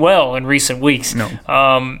not played well in recent weeks. No.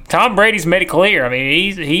 Tom Brady's made it clear. I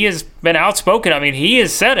mean, he has been outspoken. I mean, he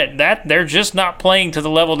has said it, that they're just not playing to the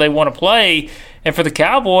level they want to play. And for the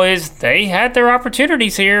Cowboys, they had their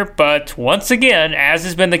opportunities here. But once again, as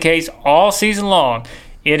has been the case all season long,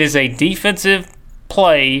 it is a defensive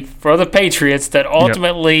play for the Patriots that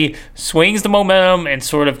ultimately swings the momentum and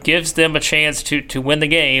sort of gives them a chance to win the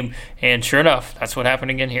game. And sure enough, that's what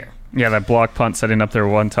happened again here. Yeah, that block punt setting up their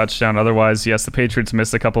one touchdown. Otherwise, yes, the Patriots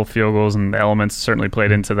missed a couple of field goals, and the elements certainly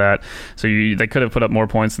played into that. So they could have put up more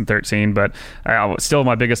points than 13, but still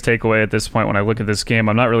my biggest takeaway at this point when I look at this game,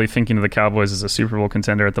 I'm not really thinking of the Cowboys as a Super Bowl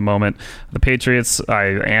contender at the moment. The Patriots, I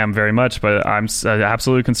am very much, but I'm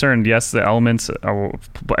absolutely concerned. Yes, the elements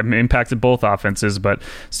impacted both offenses, but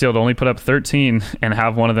still to only put up 13 and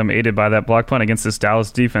have one of them aided by that block punt against this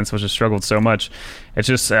Dallas defense, which has struggled so much. It's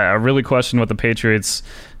just I really question what the Patriots,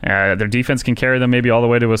 their defense can carry them maybe all the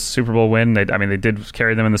way to a Super Bowl win. They did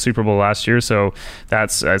carry them in the Super Bowl last year, so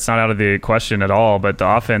it's not out of the question at all. But the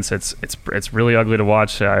offense, it's really ugly to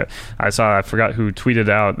watch. I forgot who tweeted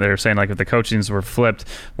out. They're saying like if the coachings were flipped,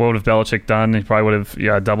 what would have Belichick done? He probably would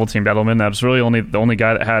have double teamed Edelman. That was really the only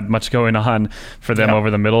guy that had much going on for them over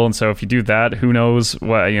the middle. And so if you do that, who knows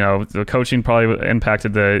what the coaching probably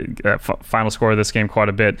impacted the final score of this game quite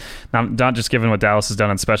a bit. Not just given what Dallas has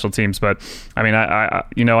done on special teams, but I mean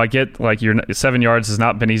I get like your 7 yards has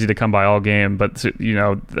not been easy to come by all game, but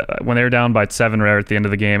when they were down by 7 right at the end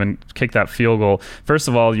of the game and kick that field goal, first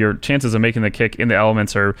of all, your chances of making the kick in the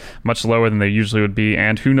elements are much lower than they usually would be,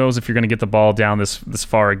 and who knows if you're going to get the ball down this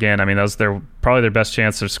far again. I mean, that was probably their best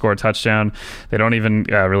chance to score a touchdown. They don't even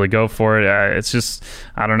really go for it. It's just,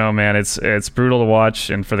 I don't know, man. It's brutal to watch,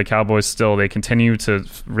 and for the Cowboys still, they continue to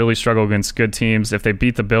really struggle against good teams. If they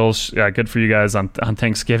beat the Bills, good for you guys on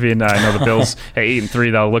Thanksgiving. I know the Bills at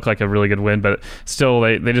 8-3, that'll look like a really good win, but still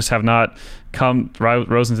they just have not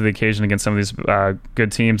rose into the occasion against some of these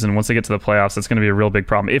good teams, and once they get to the playoffs, it's going to be a real big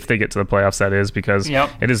problem if they get to the playoffs, that is, because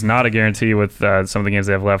it is not a guarantee with some of the games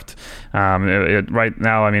they have left. Right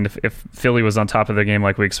now, I mean, if Philly was on top of their game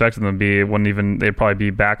like we expected them to be, they'd probably be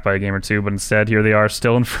back by a game or two, but instead here they are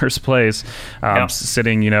still in first place,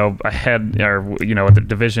 sitting ahead or with the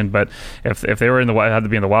division. But if they were had to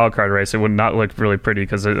be in the wild card race, it would not look really pretty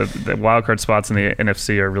because the wild card spots in the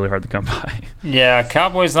NFC are really hard to come by. Yeah,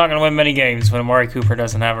 Cowboys not going to win many games when Amari Cooper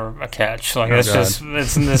doesn't have a catch. Like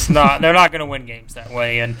it's not. They're not going to win games that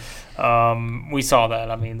way, and we saw that.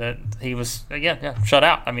 I mean, that he was shut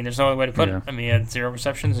out. I mean, there's no other way to put it. I mean, he had 0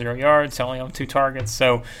 receptions, 0 yards, only on 2 targets.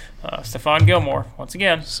 So Stephon Gilmore, once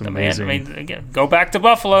again, the man. I mean, again, go back to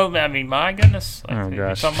Buffalo. I mean, my goodness.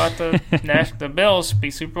 You're talking about the Bills be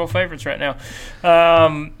Super Bowl favorites right now.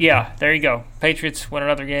 There you go. Patriots win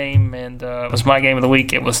another game, and it was my game of the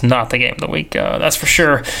week. It was not the game of the week, that's for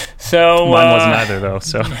sure. So mine wasn't either, though.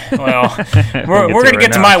 So well, we're going to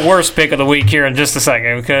get to my worst pick of the week here in just a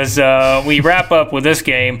second because we wrap up with this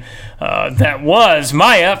game that was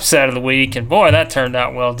my upset of the week, and boy, that turned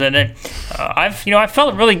out well, didn't it? I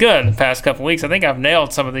felt really good the past couple of weeks. I think I've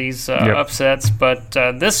nailed some of these upsets, but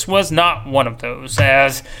this was not one of those.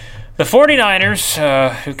 As the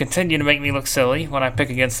 49ers, who continue to make me look silly when I pick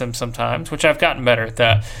against them sometimes, which I've gotten better at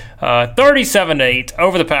that, 37-8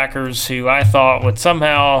 over the Packers, who I thought would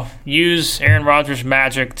somehow use Aaron Rodgers'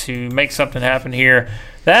 magic to make something happen here.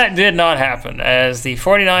 That did not happen, as the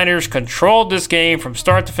 49ers controlled this game from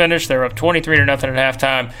start to finish. They were up 23-0 at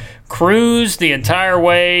halftime, cruised the entire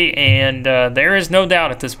way, and there is no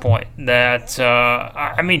doubt at this point that,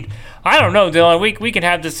 I don't know, Dylan. We can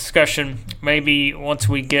have this discussion maybe once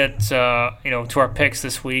we get to our picks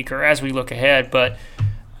this week or as we look ahead. But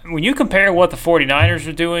when you compare what the 49ers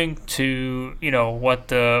are doing to what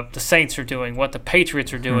the Saints are doing, what the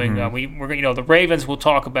Patriots are doing, we're the Ravens we'll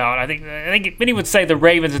talk about. I think many would say the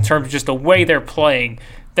Ravens in terms of just the way they're playing,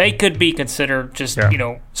 they could be considered just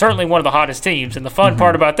certainly one of the hottest teams. And the fun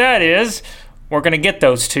part about that is we're going to get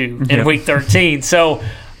those two in Week 13. So.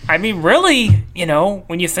 I mean, really,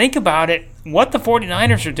 when you think about it, what the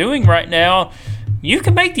 49ers are doing right now, you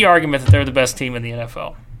can make the argument that they're the best team in the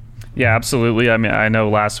NFL. Yeah, absolutely. I mean, I know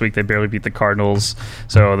last week they barely beat the Cardinals,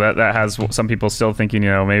 so that has some people still thinking,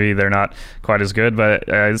 maybe they're not quite as good, but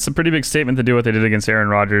it's a pretty big statement to do what they did against Aaron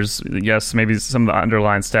Rodgers. Yes, maybe some of the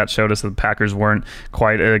underlying stats showed us that the Packers weren't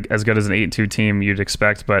quite as good as an 8-2 team you'd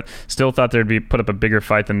expect, but still thought they'd put up a bigger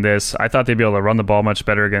fight than this. I thought they'd be able to run the ball much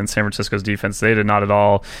better against San Francisco's defense. They did not at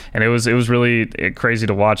all, and it was really crazy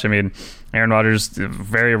to watch. I mean, Aaron Rodgers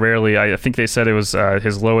very rarely, I think they said it was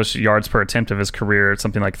his lowest yards per attempt of his career,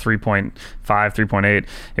 something like 3.5, 3.8.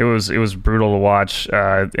 It was brutal to watch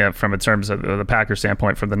from in terms of the Packers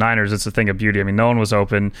standpoint. From the Niners, it's a thing of beauty. I mean, no one was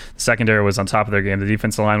open. The secondary was on top of their game. The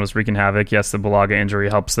defensive line was wreaking havoc. Yes, the Bulaga injury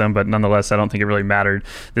helps them, but nonetheless, I don't think it really mattered.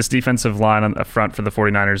 This defensive line on the front for the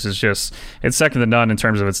 49ers is it's second to none in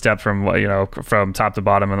terms of its depth from top to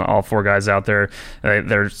bottom, and all four guys out there.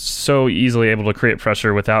 They're so easily able to create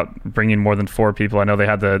pressure without bringing more than four people. I know they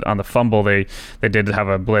had on the fumble, they did have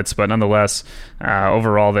a blitz, but nonetheless,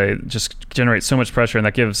 overall they just generate so much pressure, and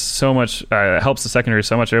that gives so much, helps the secondary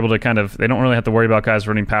so much. They're able to they don't really have to worry about guys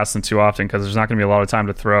running past them too often because there's not going to be a lot of time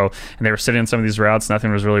to throw, and they were sitting on some of these routes.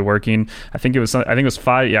 Nothing was really working. I think it was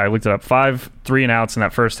 5. Yeah, I looked it up. 5 3-and-outs in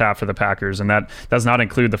that first half for the Packers, and that does not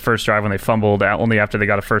include the first drive when they fumbled only after they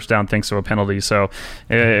got a first down thanks to a penalty. So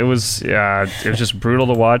it was just brutal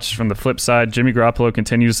to watch. From the flip side, Jimmy Garoppolo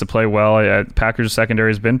continues to play well. Packers secondary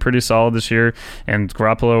has been pretty solid this year, and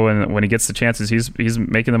Garoppolo, when he gets the chances, he's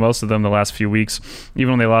making the most of them the last few weeks.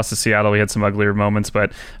 Even when they lost to Seattle, he had some uglier moments,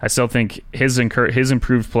 but I still think his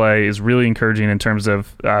improved play is really encouraging in terms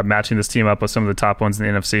of matching this team up with some of the top ones in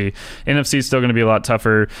the NFC. NFC is still going to be a lot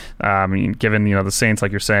tougher, given the Saints,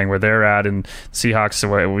 like you're saying, where they're at, and Seahawks.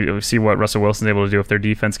 We see what Russell Wilson's able to do. If their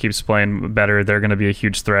defense keeps playing better, they're going to be a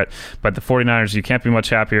huge threat. But the 49ers, you can't be much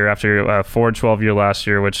happier after a 4-12 year last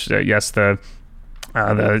year, which yes, they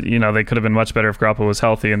could have been much better if Garoppolo was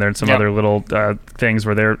healthy, and there's some other little things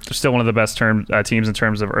where they're still one of the best teams in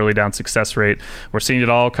terms of early down success rate. We're seeing it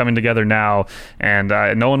all coming together now, and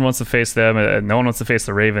no one wants to face them. No one wants to face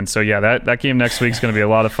the Ravens. So yeah, that game next week is going to be a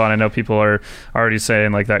lot of fun. I know people are already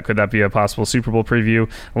saying could that be a possible Super Bowl preview?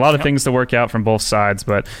 A lot of things to work out from both sides,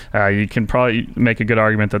 but you can probably make a good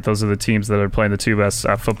argument that those are the teams that are playing the two best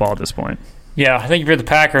football at this point. Yeah, I think if you're the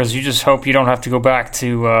Packers, you just hope you don't have to go back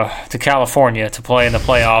to California to play in the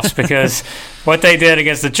playoffs because what they did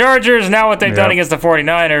against the Chargers, now what they've done against the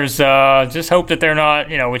 49ers, just hope that they're not,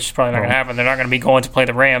 which is probably not going to happen. They're not going to be going to play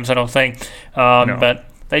the Rams, I don't think. No. But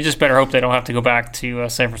they just better hope they don't have to go back to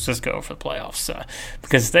San Francisco for the playoffs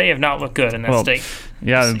because they have not looked good in that state.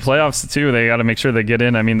 Yeah, in playoffs too, they got to make sure they get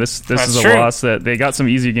in. I mean, this is a loss that they got some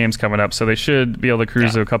easy games coming up, so they should be able to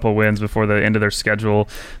cruise to a couple of wins before the end of their schedule.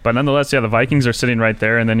 But nonetheless, the Vikings are sitting right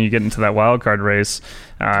there, and then you get into that wild card race.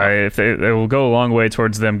 If it will go a long way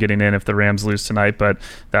towards them getting in if the Rams lose tonight. But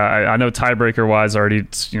I know tiebreaker wise, already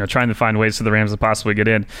trying to find ways for the Rams to possibly get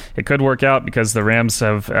in. It could work out because the Rams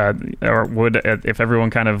have if everyone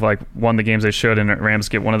kind of won the games they should, and the Rams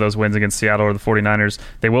get one of those wins against Seattle or the 49ers,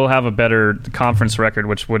 they will have a better conference record,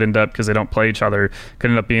 which would end up, because they don't play each other,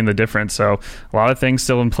 could end up being the difference. So a lot of things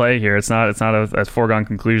still in play here. It's not a foregone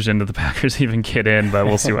conclusion that the Packers even get in, but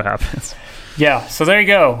we'll see what happens. Yeah, so there you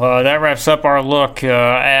go. That wraps up our look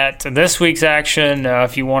at this week's action.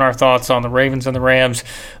 If you want our thoughts on the Ravens and the Rams,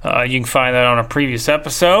 you can find that on a previous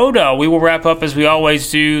episode. We will wrap up, as we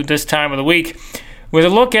always do this time of the week, with a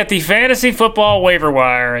look at the fantasy football waiver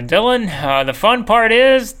wire. And Dylan, the fun part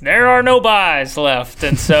is there are no buys left.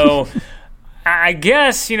 And so I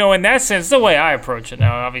guess, in that sense, the way I approach it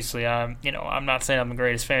now, obviously, I'm not saying I'm the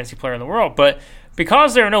greatest fantasy player in the world, but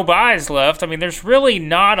because there are no buys left, I mean, there's really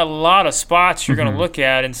not a lot of spots you're going to look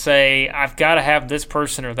at and say, I've got to have this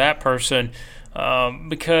person or that person,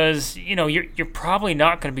 because, you're probably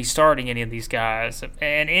not going to be starting any of these guys.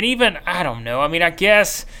 And even, I don't know, I mean, I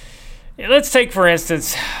guess, let's take, for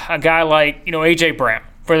instance, a guy like, A.J. Brown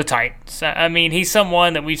for the Titans. I mean, he's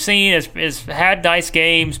someone that we've seen has had nice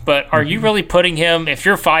games, but are you really putting him, if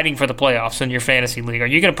you're fighting for the playoffs in your fantasy league, are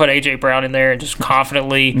you going to put A.J. Brown in there and just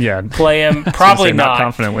confidently play him? Probably not.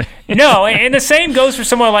 Confidently. No, and the same goes for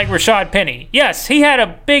someone like Rashad Penny. Yes, he had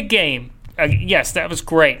a big game. Yes, that was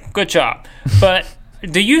great. Good job. But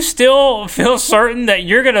do you still feel certain that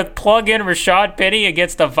you're going to plug in Rashad Penny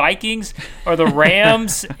against the Vikings or the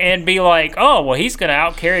Rams and be like, oh, well, he's going to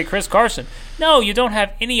out-carry Chris Carson? No, you don't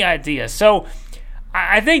have any idea. So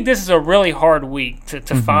I think this is a really hard week to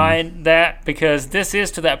find that, because this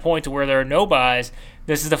is to that point to where there are no buys.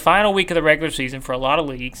 This is the final week of the regular season for a lot of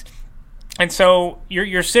leagues. And so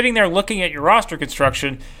you're sitting there looking at your roster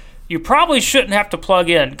construction. You probably shouldn't have to plug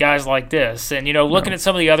in guys like this. And, looking at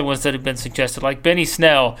some of the other ones that have been suggested, like Benny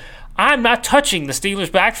Snell, I'm not touching the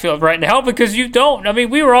Steelers' backfield right now because you don't. I mean,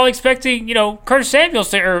 we were all expecting, Curtis Samuels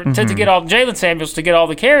to get all Jalen Samuels to get all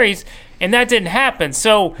the carries, and that didn't happen.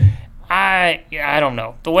 So I don't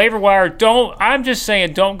know. The waiver wire, I'm just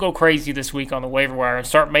saying don't go crazy this week on the waiver wire and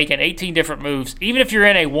start making 18 different moves. Even if you're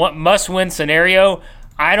in a must-win scenario,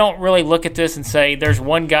 I don't really look at this and say there's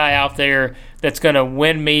one guy out there that's going to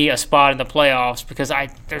win me a spot in the playoffs because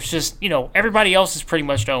there's just, everybody else is pretty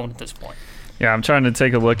much owned at this point. Yeah, I'm trying to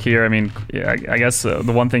take a look here. I mean, I guess the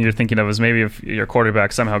one thing you're thinking of is maybe if your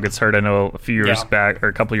quarterback somehow gets hurt. I know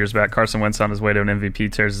a couple years back, Carson Wentz on his way to an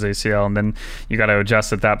MVP tears his ACL, and then you got to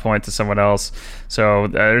adjust at that point to someone else. So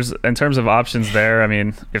there's, in terms of options there, I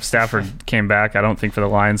mean, if Stafford came back, I don't think for the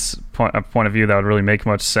Lions' point of view that would really make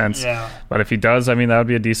much sense. Yeah. But if he does, I mean, that would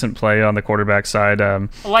be a decent play on the quarterback side.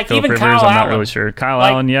 Like Phillip even Rivers, Kyle I'm not Allen. really sure. Kyle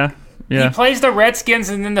Allen, yeah. He plays the Redskins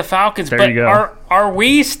and then the Falcons. There but you go. Are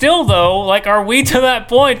we still, though, are we to that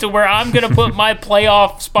point to where I'm going to put my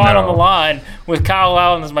playoff spot on the line with Kyle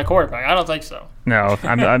Allen as my quarterback? I don't think so. No,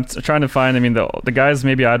 I'm trying to find, I mean, the guys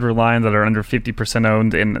maybe I'd rely on that are under 50%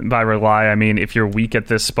 owned, and by rely, I mean if you're weak at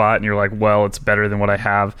this spot and you're like, well, it's better than what I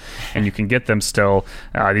have, and you can get them still.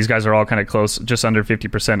 These guys are all kind of close, just under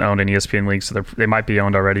 50% owned in ESPN leagues, so they might be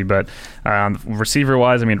owned already. But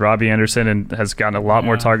receiver-wise, I mean, Robbie Anderson has gotten a lot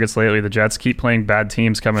more targets lately. The Jets keep playing bad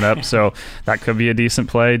teams coming up, so that could be a decent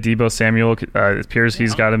play. Deebo Samuel, it appears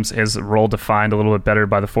he's got his role defined a little bit better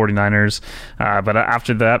by the 49ers. But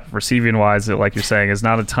after that, receiving-wise, like you're saying, is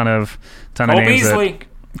not a ton of names.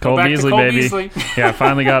 Cole Beasley, baby. Beasley. Yeah,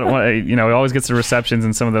 finally got one. He always gets the receptions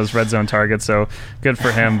in some of those red zone targets, so good for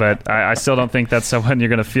him. But I still don't think that's someone you're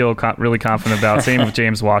going to feel really confident about. Same with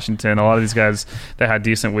James Washington. A lot of these guys that had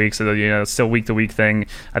decent weeks, so still week to week thing.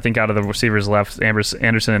 I think out of the receivers left,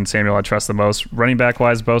 Anderson and Samuel I trust the most. Running back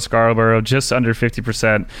wise, Bo Scarborough just under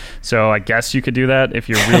 50%. So I guess you could do that if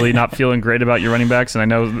you're really not feeling great about your running backs. And I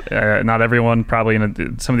know not everyone probably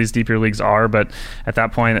in some of these deeper leagues are, but at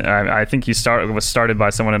that point, I think he was started by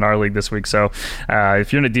someone in our league this week. So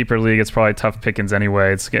if you're in a deeper league, it's probably tough pickings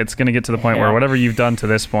anyway. It's going to get to the point where whatever you've done to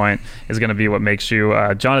this point is going to be what makes you.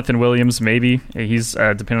 Jonathan Williams, maybe. He's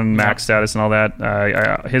depending on max status and all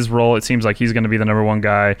that. His role, it seems like he's going to be the number one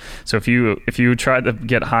guy. So if you try to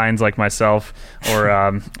get Hines like myself, or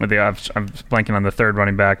I'm blanking on the third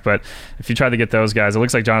running back, but if you try to get those guys, it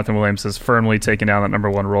looks like Jonathan Williams has firmly taken down that number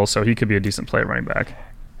one role, so he could be a decent play at running back.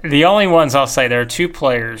 The only ones I'll say, there are two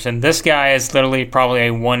players, and this guy is literally probably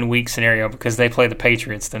a 1 week scenario because they play the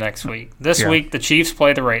Patriots the next week. This week, the Chiefs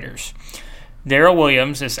play the Raiders. Darrell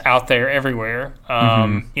Williams is out there everywhere.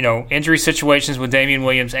 Injury situations with Damian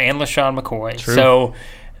Williams and LaShawn McCoy. True. So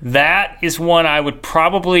that is one I would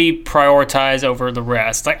probably prioritize over the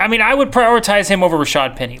rest. I would prioritize him over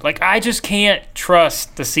Rashad Penny. I just can't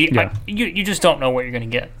trust the seat. Yeah. You just don't know what you're going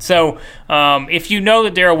to get. So if you know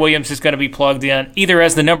that Darrell Williams is going to be plugged in either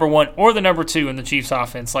as the number one or the number two in the Chiefs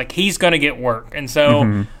offense, he's going to get work. And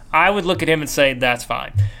so I would look at him and say, that's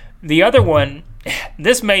fine. The other one,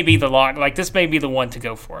 this may be the lock. This may be the one to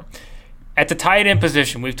go for. At the tight end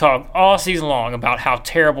position, we've talked all season long about how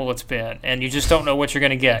terrible it's been, and you just don't know what you're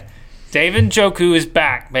going to get. David Njoku is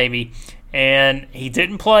back, baby, and he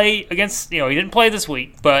didn't play he didn't play this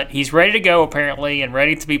week, but he's ready to go apparently and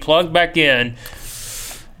ready to be plugged back in.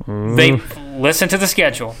 They listen to the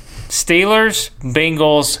schedule: Steelers,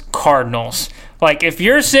 Bengals, Cardinals. If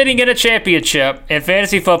you're sitting in a championship in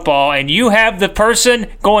fantasy football and you have the person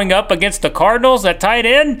going up against the Cardinals at tight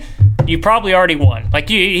end, you probably already won.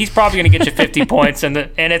 He's probably going to get you 50 points and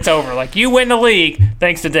it's over. You win the league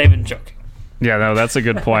thanks to David Njoku. Yeah, no, that's a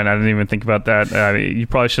good point. I didn't even think about that. You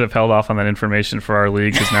probably should have held off on that information for our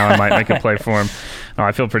league because now I might make a play for him. No,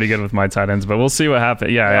 I feel pretty good with my tight ends, but we'll see what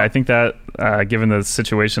happens. Yeah, I think that given the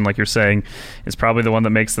situation, like you're saying, is probably the one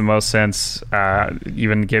that makes the most sense,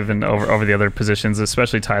 even given over the other positions,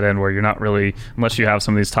 especially tight end, where you're not really, unless you have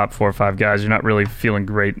some of these top 4 or 5 guys, you're not really feeling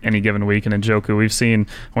great any given week. And Njoku, we've seen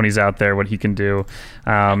when he's out there what he can do.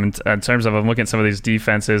 In terms of, I'm looking at some of these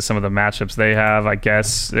defenses, some of the matchups they have, I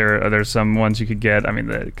guess there's some ones you could get. I mean,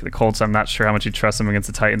 the Colts, I'm not sure how much you trust them against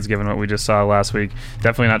the Titans, given what we just saw last week.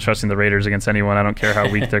 Definitely not trusting the Raiders against anyone. I don't care how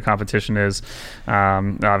weak their competition is.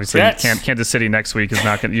 Obviously, Kansas City next week is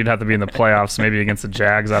not going. You'd have to be in the playoffs, maybe against the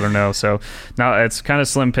Jags. I don't know. So now it's kind of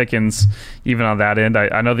slim pickings even on that end.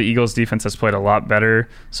 I know the Eagles' defense has played a lot better,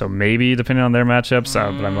 so maybe depending on their matchups.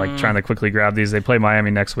 But I'm trying to quickly grab these. They play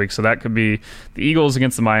Miami next week, so that could be the Eagles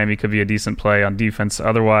against the Miami could be a decent play on defense.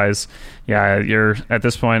 Otherwise, yeah, you're at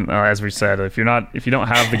this point, as we said, if you don't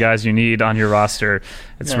have the guys you need on your roster,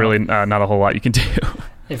 it's really not a whole lot you can do.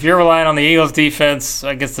 If you're relying on the Eagles defense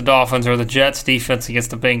against the Dolphins or the Jets defense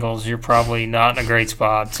against the Bengals, you're probably not in a great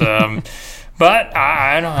spot. But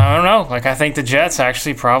I don't know. Like, I think the Jets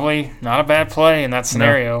actually probably not a bad play in that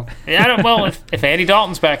scenario. No. Yeah, if Andy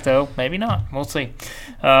Dalton's back, though, maybe not. We'll see.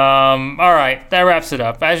 All right, that wraps it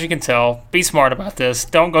up. As you can tell, be smart about this.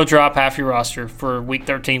 Don't go drop half your roster for Week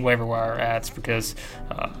 13 waiver wire ads because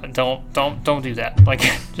don't do that. Like,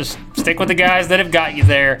 just stick with the guys that have got you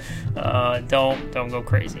there. Don't go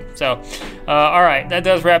crazy. So, all right, that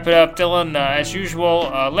does wrap it up. Dylan, as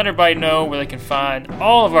usual, let everybody know where they can find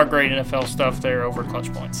all of our great NFL stuff there over at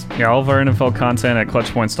Clutch Points. Yeah, all of our NFL content at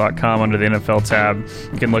clutchpoints.com under the NFL tab.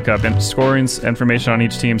 You can look up scorings, information on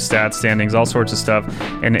each team, stats, standings, all sorts of stuff.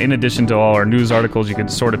 And in addition to all our news articles, you can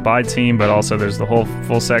sort it by team, but also there's the whole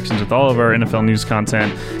full sections with all of our NFL news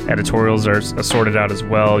content. Editorials are sorted out as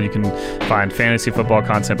well. You can find fantasy football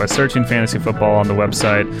content by searching fantasy football on the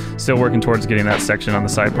website. Still working towards getting that section on the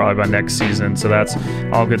site probably by next season. So that's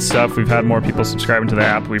all good stuff. We've had more people subscribing to the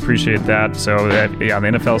app. We appreciate that. So yeah, the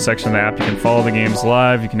NFL section of the app, you can follow the games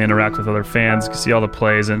live. You can interact with other fans. You can see all the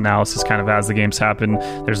plays and analysis kind of as the games happen.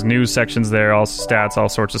 There's news sections there, all stats, all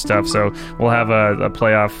sorts of stuff. So we'll have a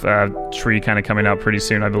playoff tree kind of coming out pretty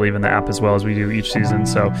soon, I believe, in the app as well as we do each season.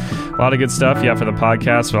 So a lot of good stuff. Yeah, for the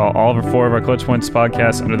podcast, well, all of our 4 of our Clutch Points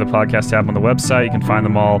podcasts under the podcast tab on the website. You can find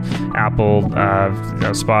them all: Apple,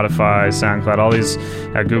 Spotify, SoundCloud, all these,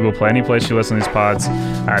 Google Play, any place you listen to these pods.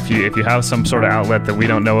 If you have some sort of outlet that we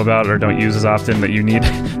don't know about or don't use as often that you need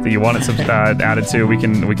that you want it added to, we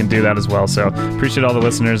can do that as well. So appreciate all the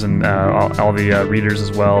listeners and all the readers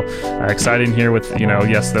as well. Exciting here with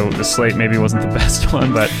yes, the slate maybe wasn't the best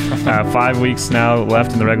one, but 5 weeks now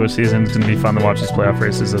left in the regular season. It's going to be fun to watch these playoff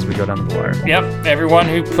races as we go down the wire. Yep, everyone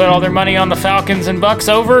who put all their money on the Falcons and Bucks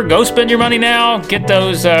over, go spend your money now. Get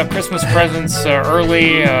those Christmas presents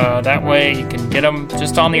early. That way you can get them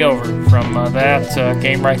just on the over from that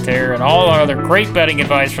game right there. And all our other great betting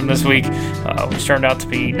advice from this week, which turned out to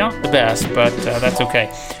be not the best, but that's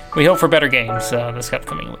okay. We hope for better games this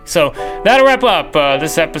upcoming week. So that'll wrap up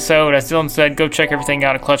this episode. As Dylan said, go check everything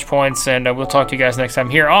out at Clutch Points, and we'll talk to you guys next time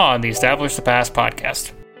here on the Establish the Pass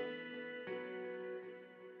podcast.